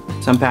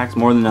 Some packs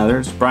more than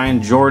others.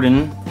 Brian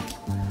Jordan.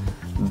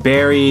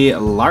 Barry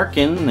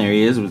Larkin, there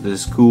he is with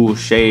his cool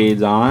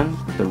shades on.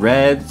 The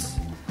Reds.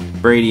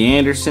 Brady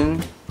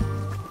Anderson.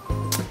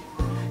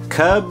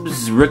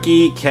 Cubs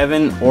rookie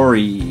Kevin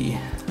Ory.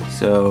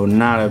 So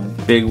not a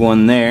big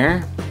one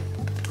there.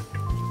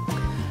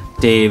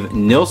 Dave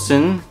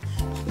Nilsson.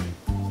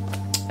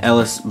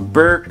 Ellis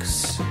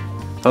Burks.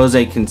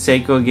 Jose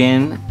Canseco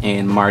again.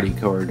 And Marty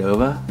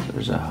Cordova.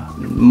 There's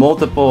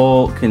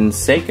multiple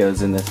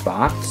Cansecos in this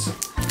box,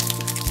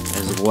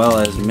 as well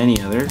as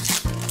many others.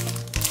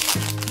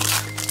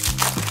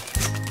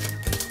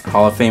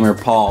 Hall of Famer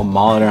Paul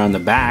Molitor on the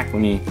back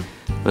when he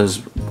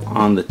was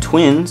on the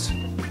Twins.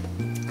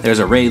 There's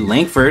a Ray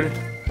Langford.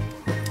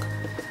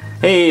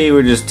 Hey,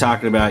 we're just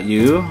talking about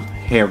you.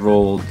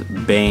 Harold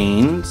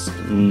Baines,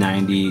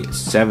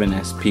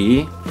 97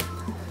 SP.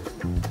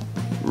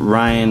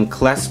 Ryan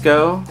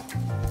Klesko.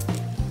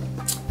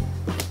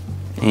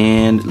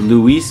 And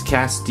Luis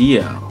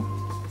Castillo.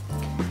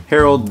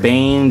 Harold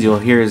Baines, you'll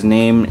hear his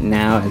name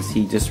now as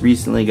he just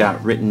recently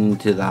got written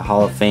to the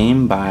Hall of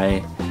Fame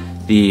by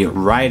the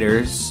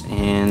writers,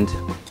 and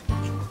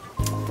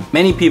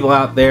many people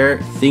out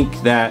there think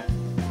that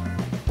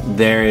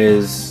there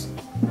is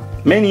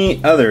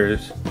many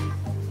others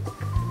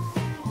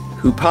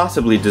who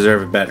possibly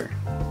deserve it better,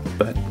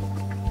 but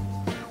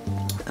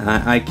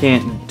I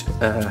can't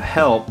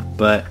help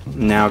but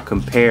now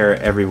compare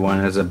everyone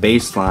as a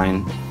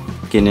baseline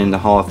getting into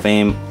Hall of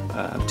Fame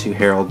to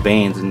Harold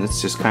Baines, and it's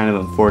just kind of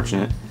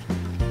unfortunate.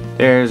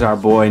 There's our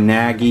boy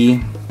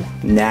Nagy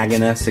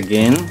nagging us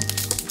again.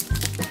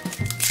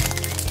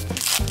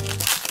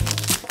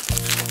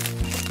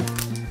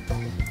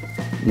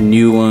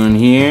 New one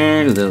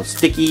here, a little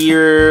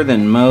stickier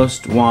than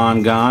most.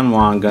 Juan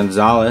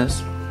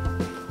Gonzalez.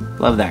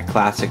 Love that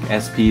classic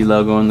SP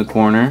logo in the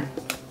corner.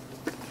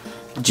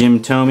 Jim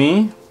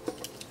Thome,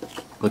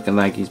 looking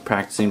like he's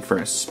practicing for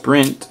a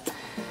sprint.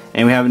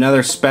 And we have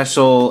another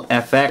special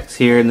FX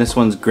here, and this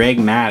one's Greg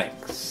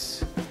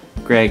Maddux.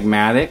 Greg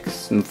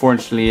Maddux.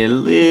 Unfortunately, a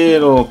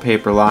little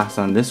paper loss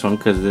on this one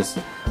because this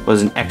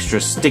was an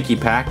extra sticky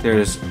pack.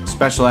 There's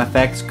special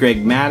FX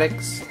Greg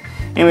Maddux.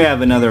 And we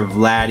have another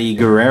Vladimir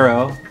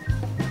Guerrero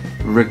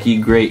rookie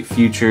great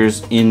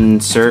futures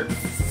insert,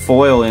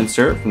 foil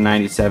insert from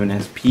 97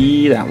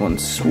 SP. That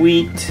one's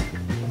sweet.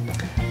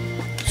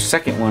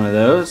 Second one of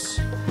those.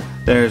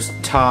 There's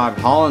Todd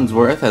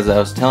Hollandsworth, as I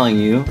was telling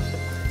you.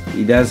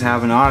 He does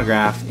have an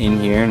autograph in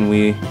here, and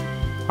we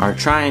are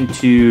trying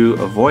to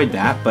avoid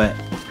that, but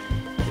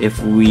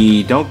if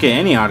we don't get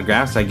any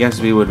autographs, I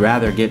guess we would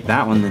rather get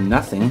that one than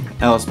nothing.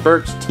 Ellis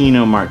Burks,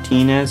 Tino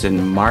Martinez,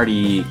 and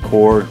Marty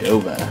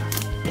Cordova.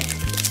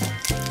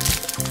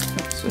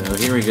 So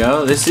here we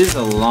go. This is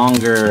a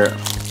longer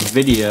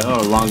video,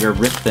 a longer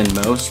rip than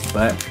most,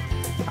 but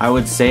I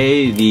would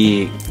say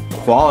the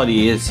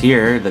quality is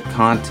here. The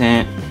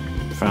content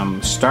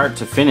from start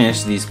to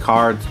finish, these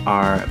cards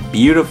are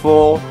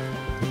beautiful.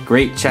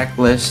 Great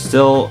checklist.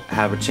 Still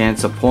have a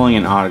chance of pulling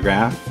an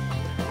autograph.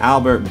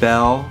 Albert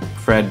Bell,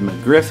 Fred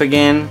McGriff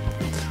again.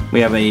 We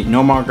have a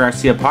Nomar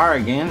Garciaparra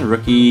again,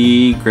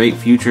 rookie great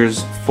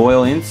futures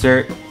foil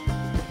insert.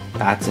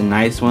 That's a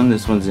nice one.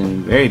 This one's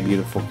in very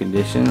beautiful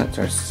condition. That's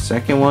our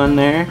second one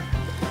there.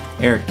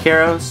 Eric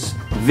Karros,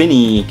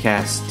 Vinny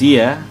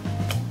Castilla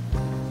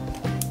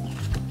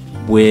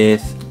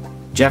with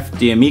Jeff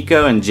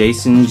D'Amico and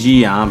Jason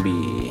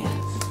Giambi.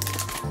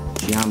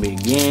 Giambi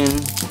again.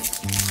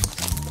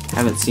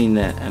 Haven't seen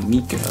the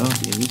D'Amico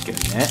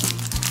yet.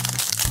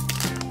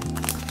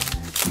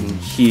 And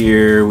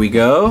here we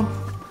go.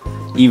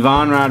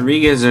 Ivan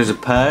Rodriguez, there's a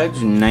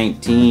Pudge,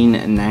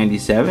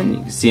 1997. You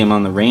can see him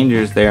on the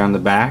Rangers there on the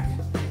back.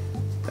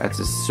 That's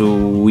a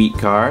sweet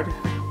card.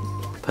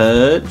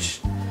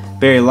 Pudge.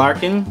 Barry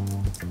Larkin.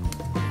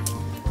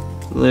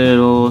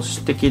 Little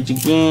stickage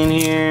again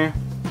here.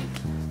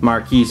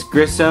 Marquise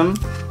Grissom.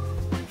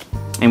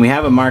 And we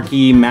have a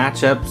marquee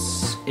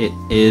matchups. It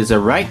is a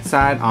right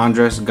side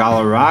Andres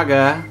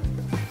Galarraga.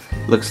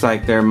 Looks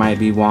like there might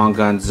be Juan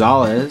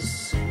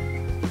Gonzalez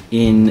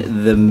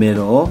in the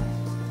middle.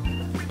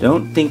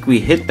 Don't think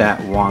we hit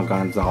that Juan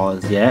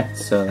Gonzalez yet,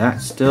 so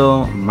that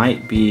still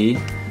might be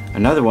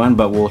another one,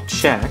 but we'll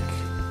check.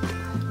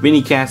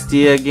 Vinny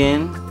Castilla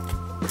again.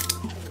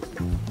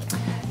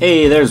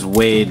 Hey, there's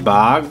Wade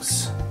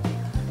Boggs.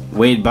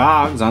 Wade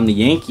Boggs on the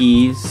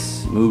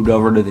Yankees. Moved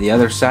over to the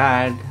other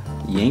side.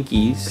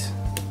 Yankees.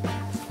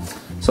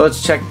 So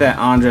let's check that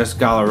Andres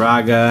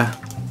Galarraga.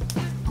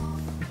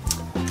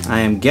 I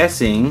am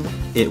guessing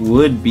it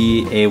would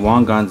be a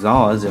Juan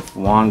Gonzalez if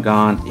Juan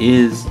Gon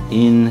is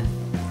in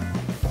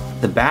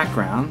the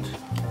background.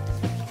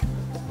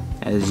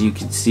 As you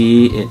can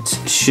see, it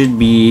should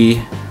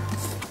be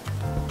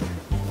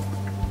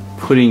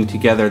putting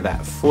together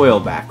that foil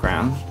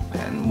background,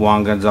 and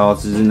Juan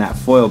Gonzalez is in that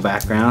foil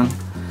background.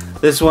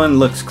 This one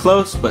looks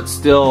close, but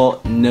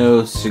still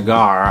no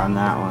cigar on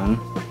that one.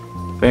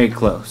 Very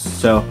close.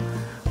 So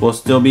we'll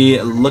still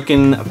be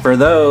looking for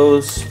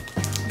those.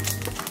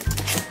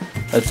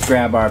 Let's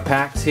grab our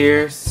packs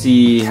here,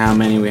 see how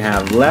many we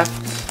have left.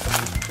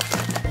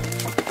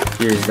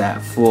 Here's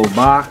that full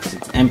box.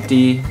 It's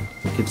empty.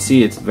 You can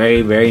see it's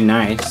very, very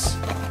nice.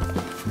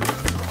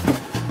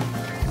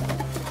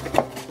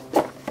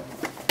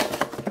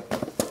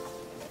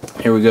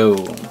 Here we go.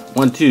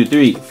 1, 2,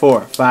 3,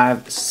 4,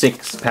 5,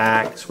 6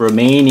 packs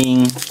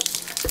remaining.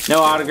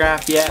 No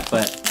autograph yet,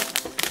 but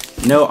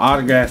no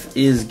autograph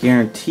is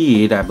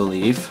guaranteed, I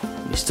believe.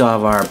 We still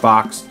have our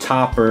box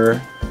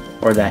topper,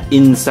 or that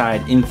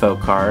inside info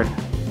card,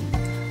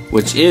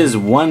 which is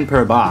 1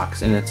 per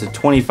box, and it's a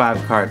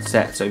 25 card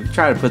set. So if you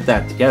try to put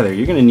that together,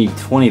 you're gonna need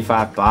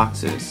 25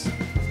 boxes.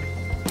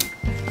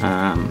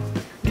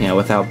 You know,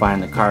 without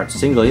buying the card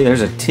singly.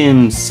 There's a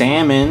Tim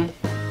Salmon.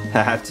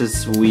 That's a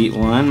sweet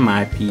one.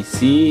 My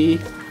PC.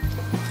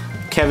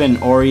 Kevin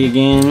Ory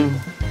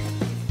again.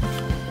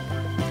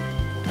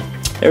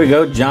 There we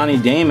go. Johnny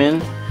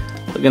Damon.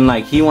 Looking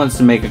like he wants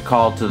to make a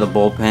call to the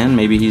bullpen.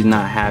 Maybe he's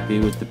not happy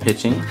with the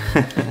pitching.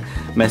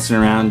 Messing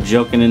around,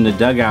 joking in the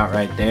dugout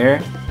right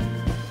there.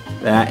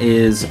 That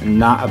is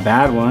not a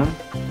bad one.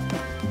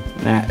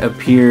 That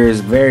appears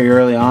very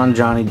early on.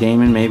 Johnny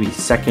Damon, maybe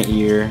 2nd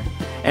year.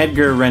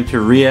 Edgar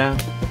Renteria.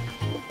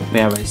 We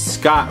have a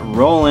Scott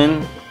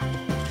Rowland.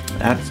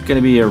 That's going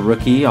to be a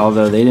rookie,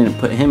 although they didn't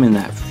put him in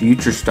that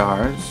Future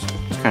Stars.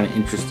 It's kind of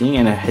interesting.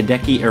 And a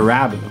Hideki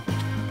Irabu.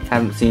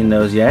 Haven't seen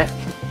those yet.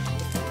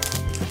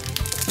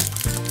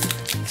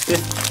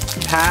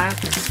 5th pack.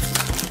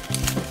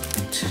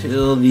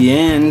 Till the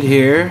end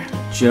here.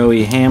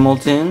 Joey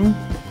Hamilton.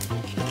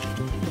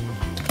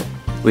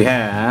 We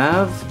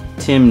have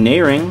Tim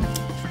Naring.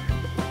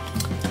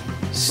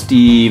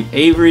 Steve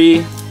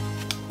Avery.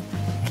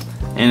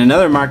 And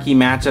another marquee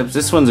matchups.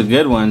 This one's a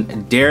good one.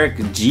 Derek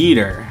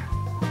Jeter.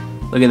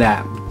 Look at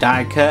that.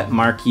 Die cut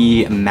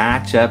marquee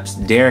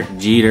matchups. Derek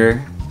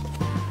Jeter.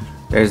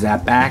 There's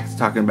that back. It's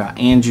talking about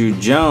Andruw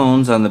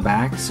Jones on the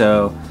back.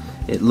 So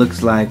it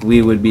looks like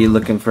we would be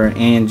looking for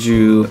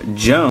Andruw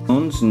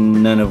Jones.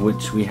 None of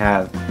which we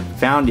have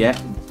found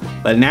yet.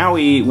 But now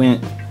we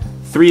went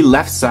 3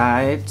 left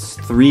sides,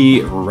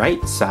 3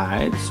 right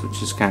sides,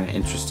 which is kind of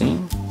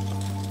interesting.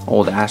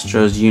 Old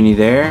Astros uni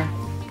there.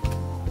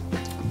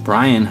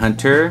 Brian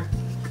Hunter,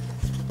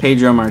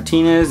 Pedro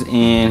Martinez,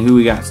 and who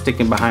we got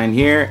sticking behind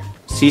here?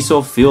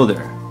 Cecil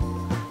Fielder.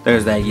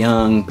 There's that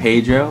young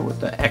Pedro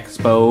with the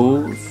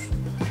Expos.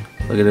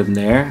 Look at him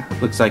there.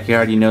 Looks like he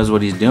already knows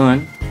what he's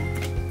doing.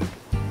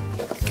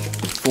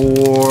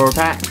 4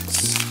 packs.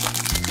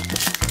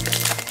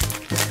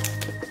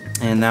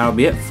 And that'll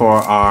be it for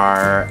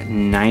our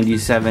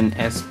 97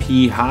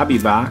 SP Hobby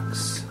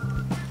Box.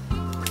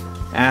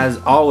 As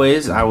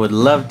always, I would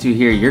love to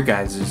hear your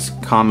guys'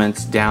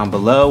 comments down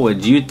below. What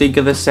did you think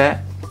of the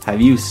set?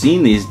 Have you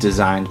seen these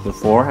designs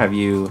before? Have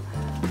you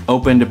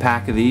opened a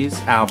pack of these?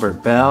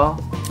 Albert Bell,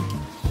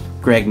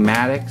 Greg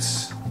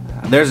Maddux.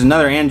 There's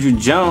another Andruw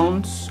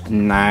Jones.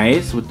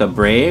 Nice, with the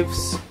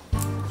Braves.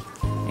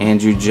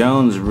 Andruw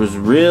Jones was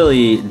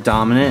really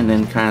dominant, and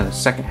then kind of the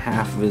second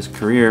half of his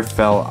career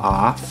fell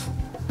off.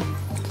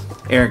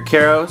 Eric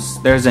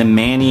Karros. There's a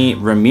Manny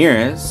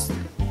Ramirez.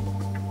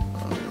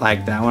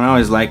 Like that one. I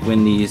always like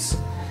when these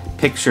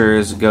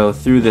pictures go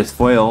through this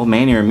foil.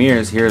 Manny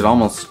Ramirez here is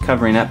almost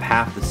covering up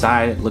half the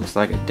side. It looks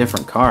like a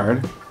different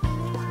card.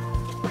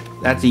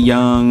 That's a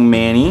young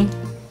Manny.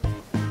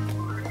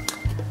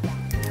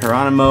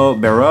 Geronimo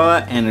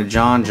Berroa and a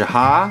John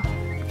Jaha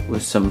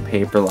with some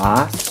paper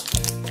loss.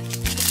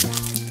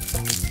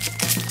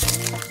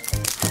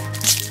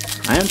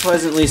 I am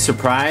pleasantly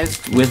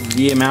surprised with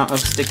the amount of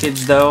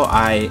stickage though.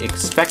 I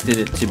expected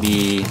it to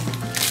be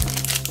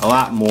a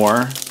lot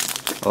more.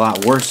 A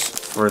lot worse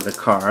for the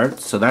card,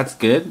 so that's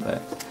good.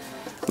 But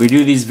we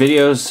do these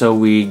videos so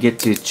we get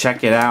to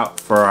check it out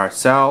for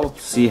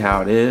ourselves, see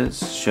how it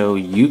is, show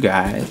you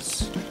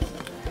guys,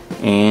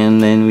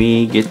 and then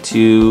we get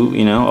to,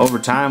 you know, over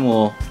time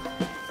we'll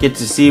get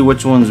to see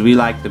which ones we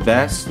like the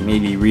best,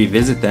 maybe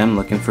revisit them,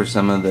 looking for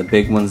some of the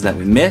big ones that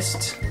we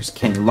missed. There's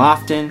Kenny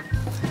Lofton,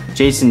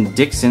 Jason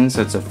Dixon,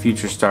 so it's a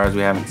Future Stars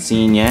we haven't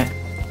seen yet.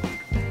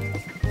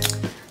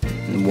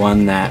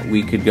 One that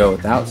we could go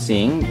without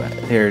seeing, but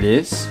there it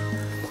is.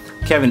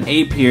 Kevin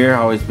Ape here,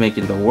 always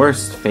making the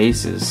worst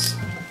faces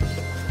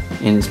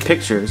in his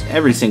pictures,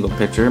 every single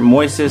picture.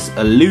 Moises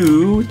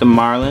Alou with the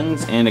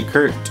Marlins, and a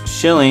Curt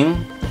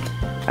Schilling.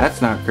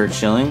 That's not Curt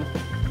Schilling.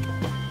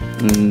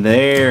 And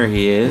there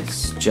he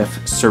is, Jeff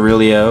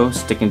Cirillo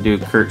sticking to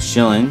Curt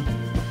Schilling.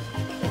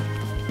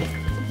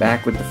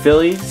 Back with the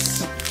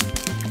Phillies.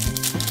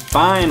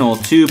 Final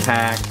 2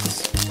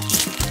 packs.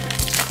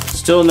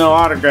 Still no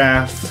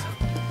autograph.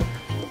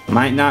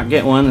 Might not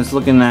get one that's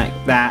looking like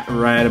that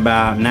right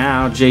about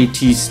now.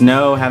 JT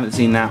Snow, haven't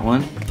seen that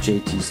one.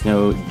 JT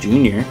Snow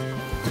Jr.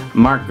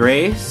 Mark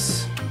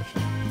Grace.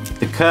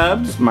 The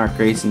Cubs, Mark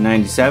Grace in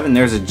 97.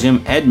 There's a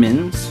Jim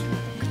Edmonds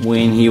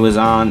when he was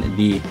on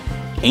the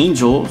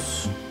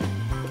Angels.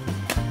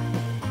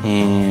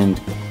 And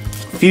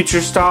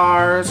Future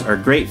Stars, or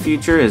Great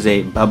Future, is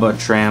a Bubba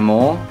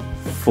Trammell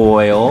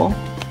foil.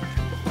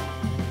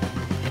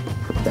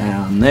 Put that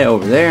on there,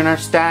 over there in our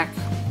stack.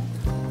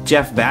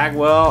 Jeff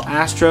Bagwell,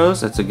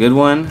 Astros, that's a good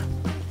one.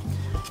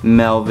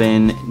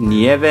 Melvin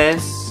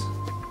Nieves.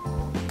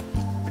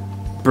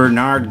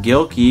 Bernard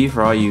Gilkey,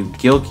 for all you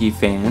Gilkey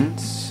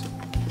fans.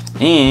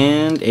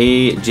 And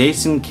a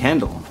Jason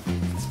Kendall.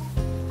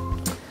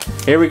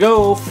 Here we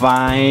go,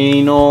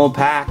 final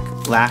pack,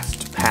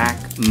 last pack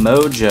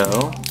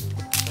mojo.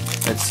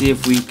 Let's see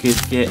if we could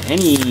get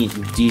any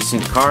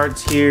decent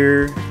cards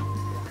here.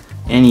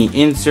 Any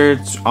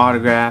inserts,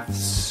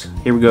 autographs.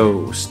 Here we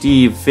go,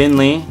 Steve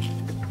Finley.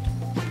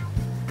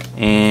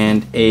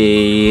 And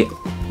a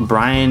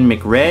Brian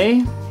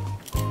McRae.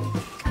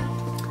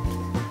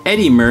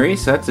 Eddie Murray,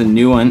 so that's a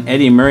new one.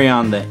 Eddie Murray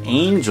on the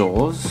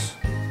Angels.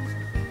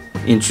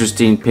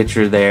 Interesting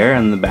picture there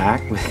on the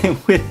back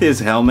with his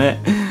helmet.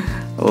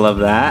 Love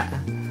that.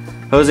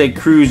 Jose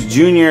Cruz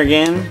Jr.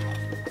 again.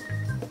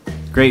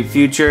 Great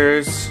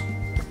Futures.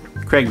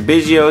 Craig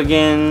Biggio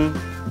again.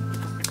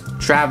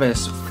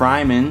 Travis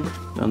Fryman.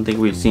 Don't think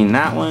we've seen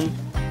that one.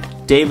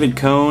 David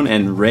Cone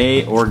and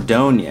Ray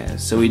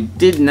Ordonez. So we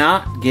did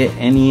not get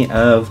any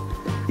of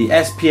the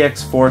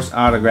SPX Force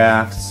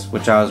autographs,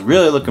 which I was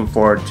really looking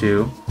forward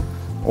to,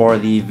 or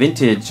the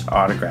vintage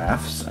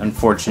autographs,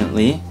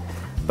 unfortunately.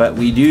 But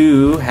we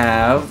do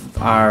have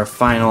our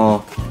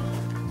final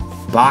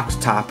box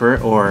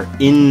topper or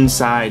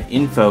inside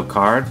info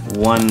card,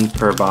 one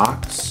per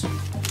box.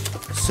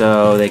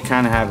 So they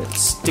kind of have it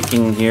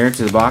sticking here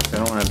to the box. I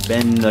don't want to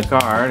bend the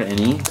card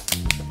any.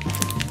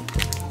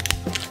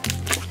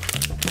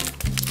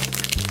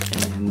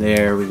 And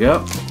there we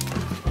go.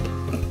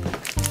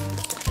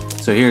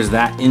 So here's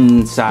that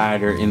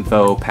insider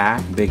info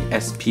pack, big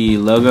SP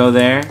logo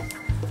there.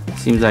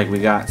 Seems like we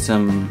got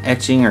some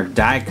etching or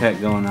die cut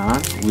going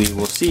on. We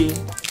will see.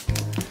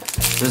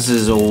 This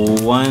is a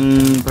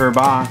one per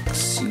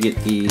box. You get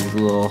these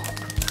little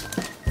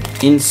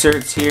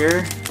inserts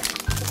here.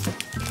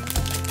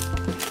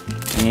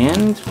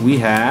 And we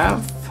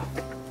have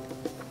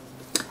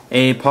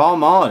a Paul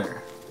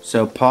Molitor.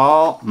 So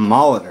Paul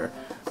Molitor.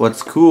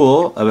 What's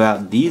cool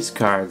about these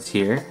cards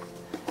here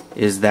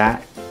is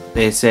that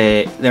they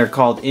say they're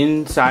called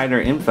insider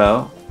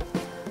info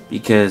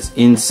because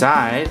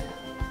inside,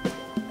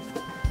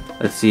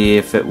 let's see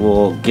if it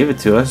will give it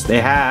to us.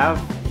 They have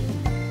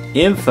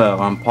info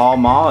on Paul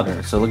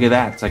Molitor. So look at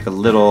that. It's like a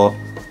little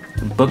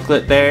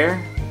booklet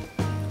there.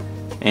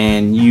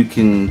 And you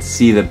can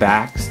see the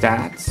back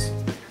stats.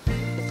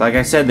 Like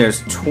I said,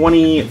 there's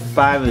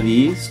 25 of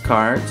these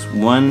cards,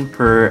 one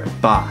per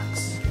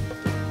box.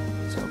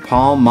 So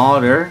Paul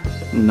Molitor,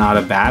 not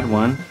a bad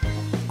one.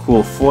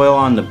 Cool foil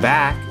on the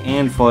back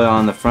and foil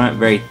on the front.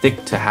 Very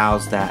thick to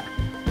house that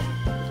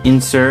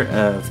insert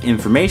of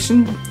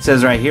information. It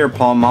says right here,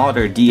 Paul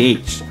Molitor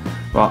DH.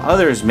 While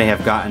others may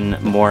have gotten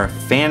more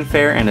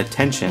fanfare and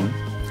attention,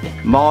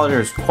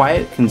 Molitor's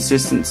quiet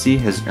consistency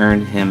has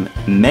earned him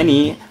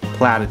many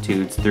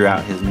platitudes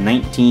throughout his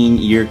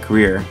 19-year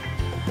career.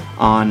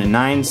 On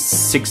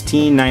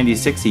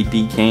 9/16/96, he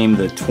became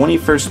the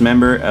 21st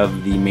member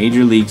of the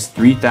Major League's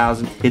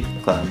 3,000 hit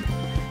club,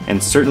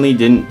 and certainly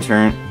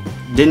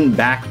didn't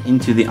back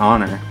into the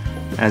honor,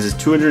 as his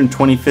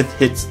 225th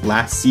hits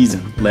last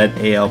season led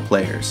AL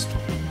players.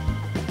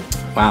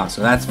 Wow,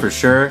 so that's for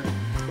sure.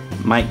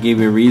 Might give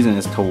you a reason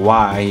as to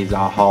why he's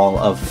a Hall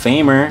of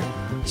Famer.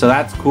 So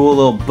that's cool,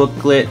 little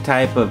booklet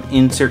type of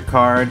insert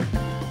card.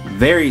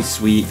 Very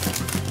sweet.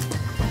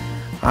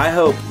 I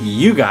hope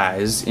you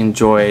guys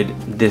enjoyed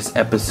this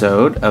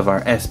episode of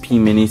our SP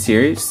mini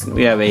series.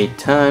 We have a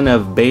ton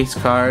of base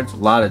cards, a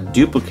lot of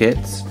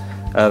duplicates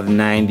of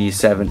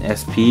 97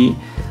 SP,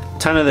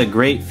 ton of the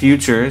great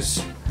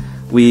futures.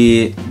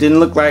 We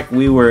didn't look like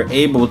we were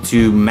able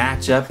to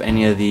match up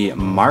any of the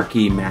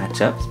marquee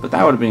matchups, but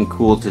that would have been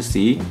cool to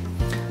see.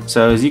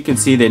 So as you can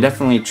see, they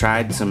definitely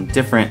tried some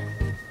different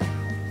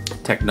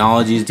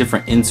technologies,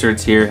 different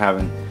inserts here,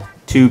 having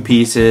two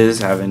pieces,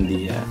 having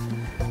the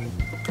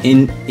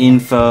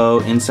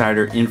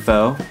insider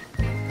info.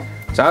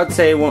 So I would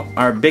say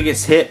our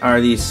biggest hit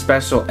are these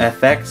special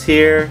FX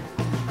here.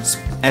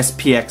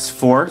 SPX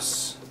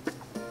Force,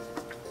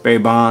 Barry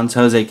Bonds,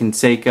 Jose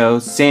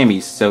Canseco,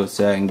 Sammy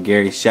Sosa, and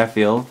Gary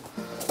Sheffield.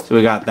 So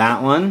we got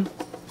that one.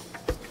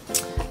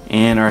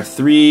 And our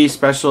three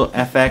special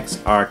FX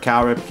are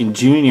Cal Ripken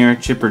Jr.,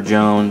 Chipper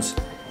Jones,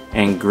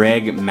 and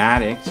Greg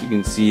Maddux. You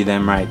can see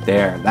them right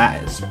there.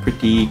 That is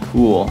pretty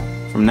cool.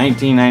 From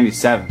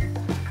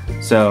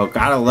 1997. So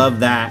gotta love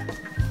that.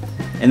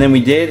 And then we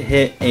did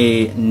hit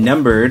a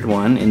numbered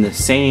one in the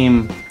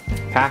same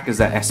pack as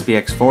that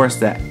SPX Force,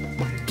 that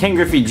Ken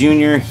Griffey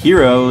Jr.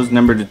 Heroes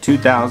numbered to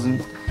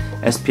 2000.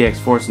 SPX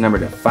Force number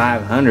to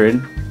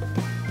 500.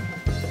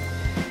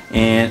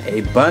 And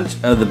a bunch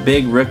of the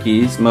big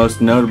rookies, most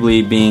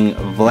notably being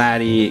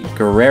Vladimir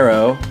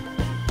Guerrero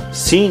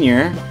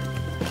Sr.,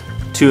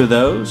 2 of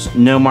those.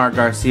 Nomar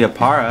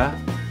Garciaparra,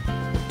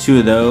 2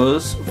 of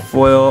those.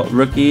 Foil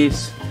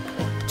rookies.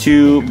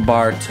 2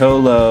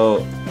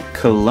 Bartolo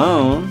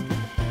Colon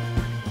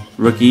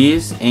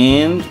rookies.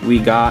 And we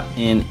got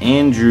an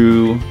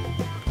Andruw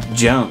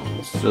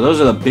Jones. So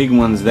those are the big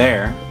ones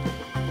there.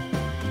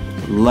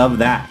 Love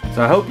that.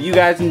 So I hope you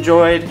guys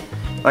enjoyed.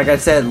 Like I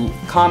said,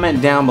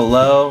 comment down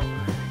below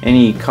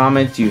any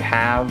comments you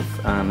have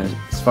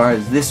as far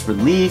as this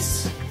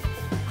release,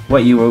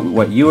 what you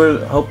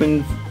were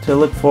hoping to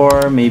look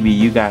for. Maybe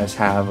you guys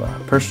have a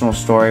personal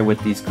story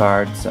with these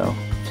cards. So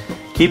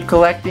keep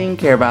collecting,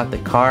 care about the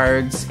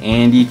cards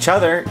and each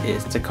other.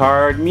 It's the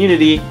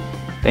Cardmunity.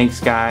 Thanks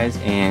guys,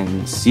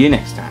 and see you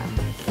next time.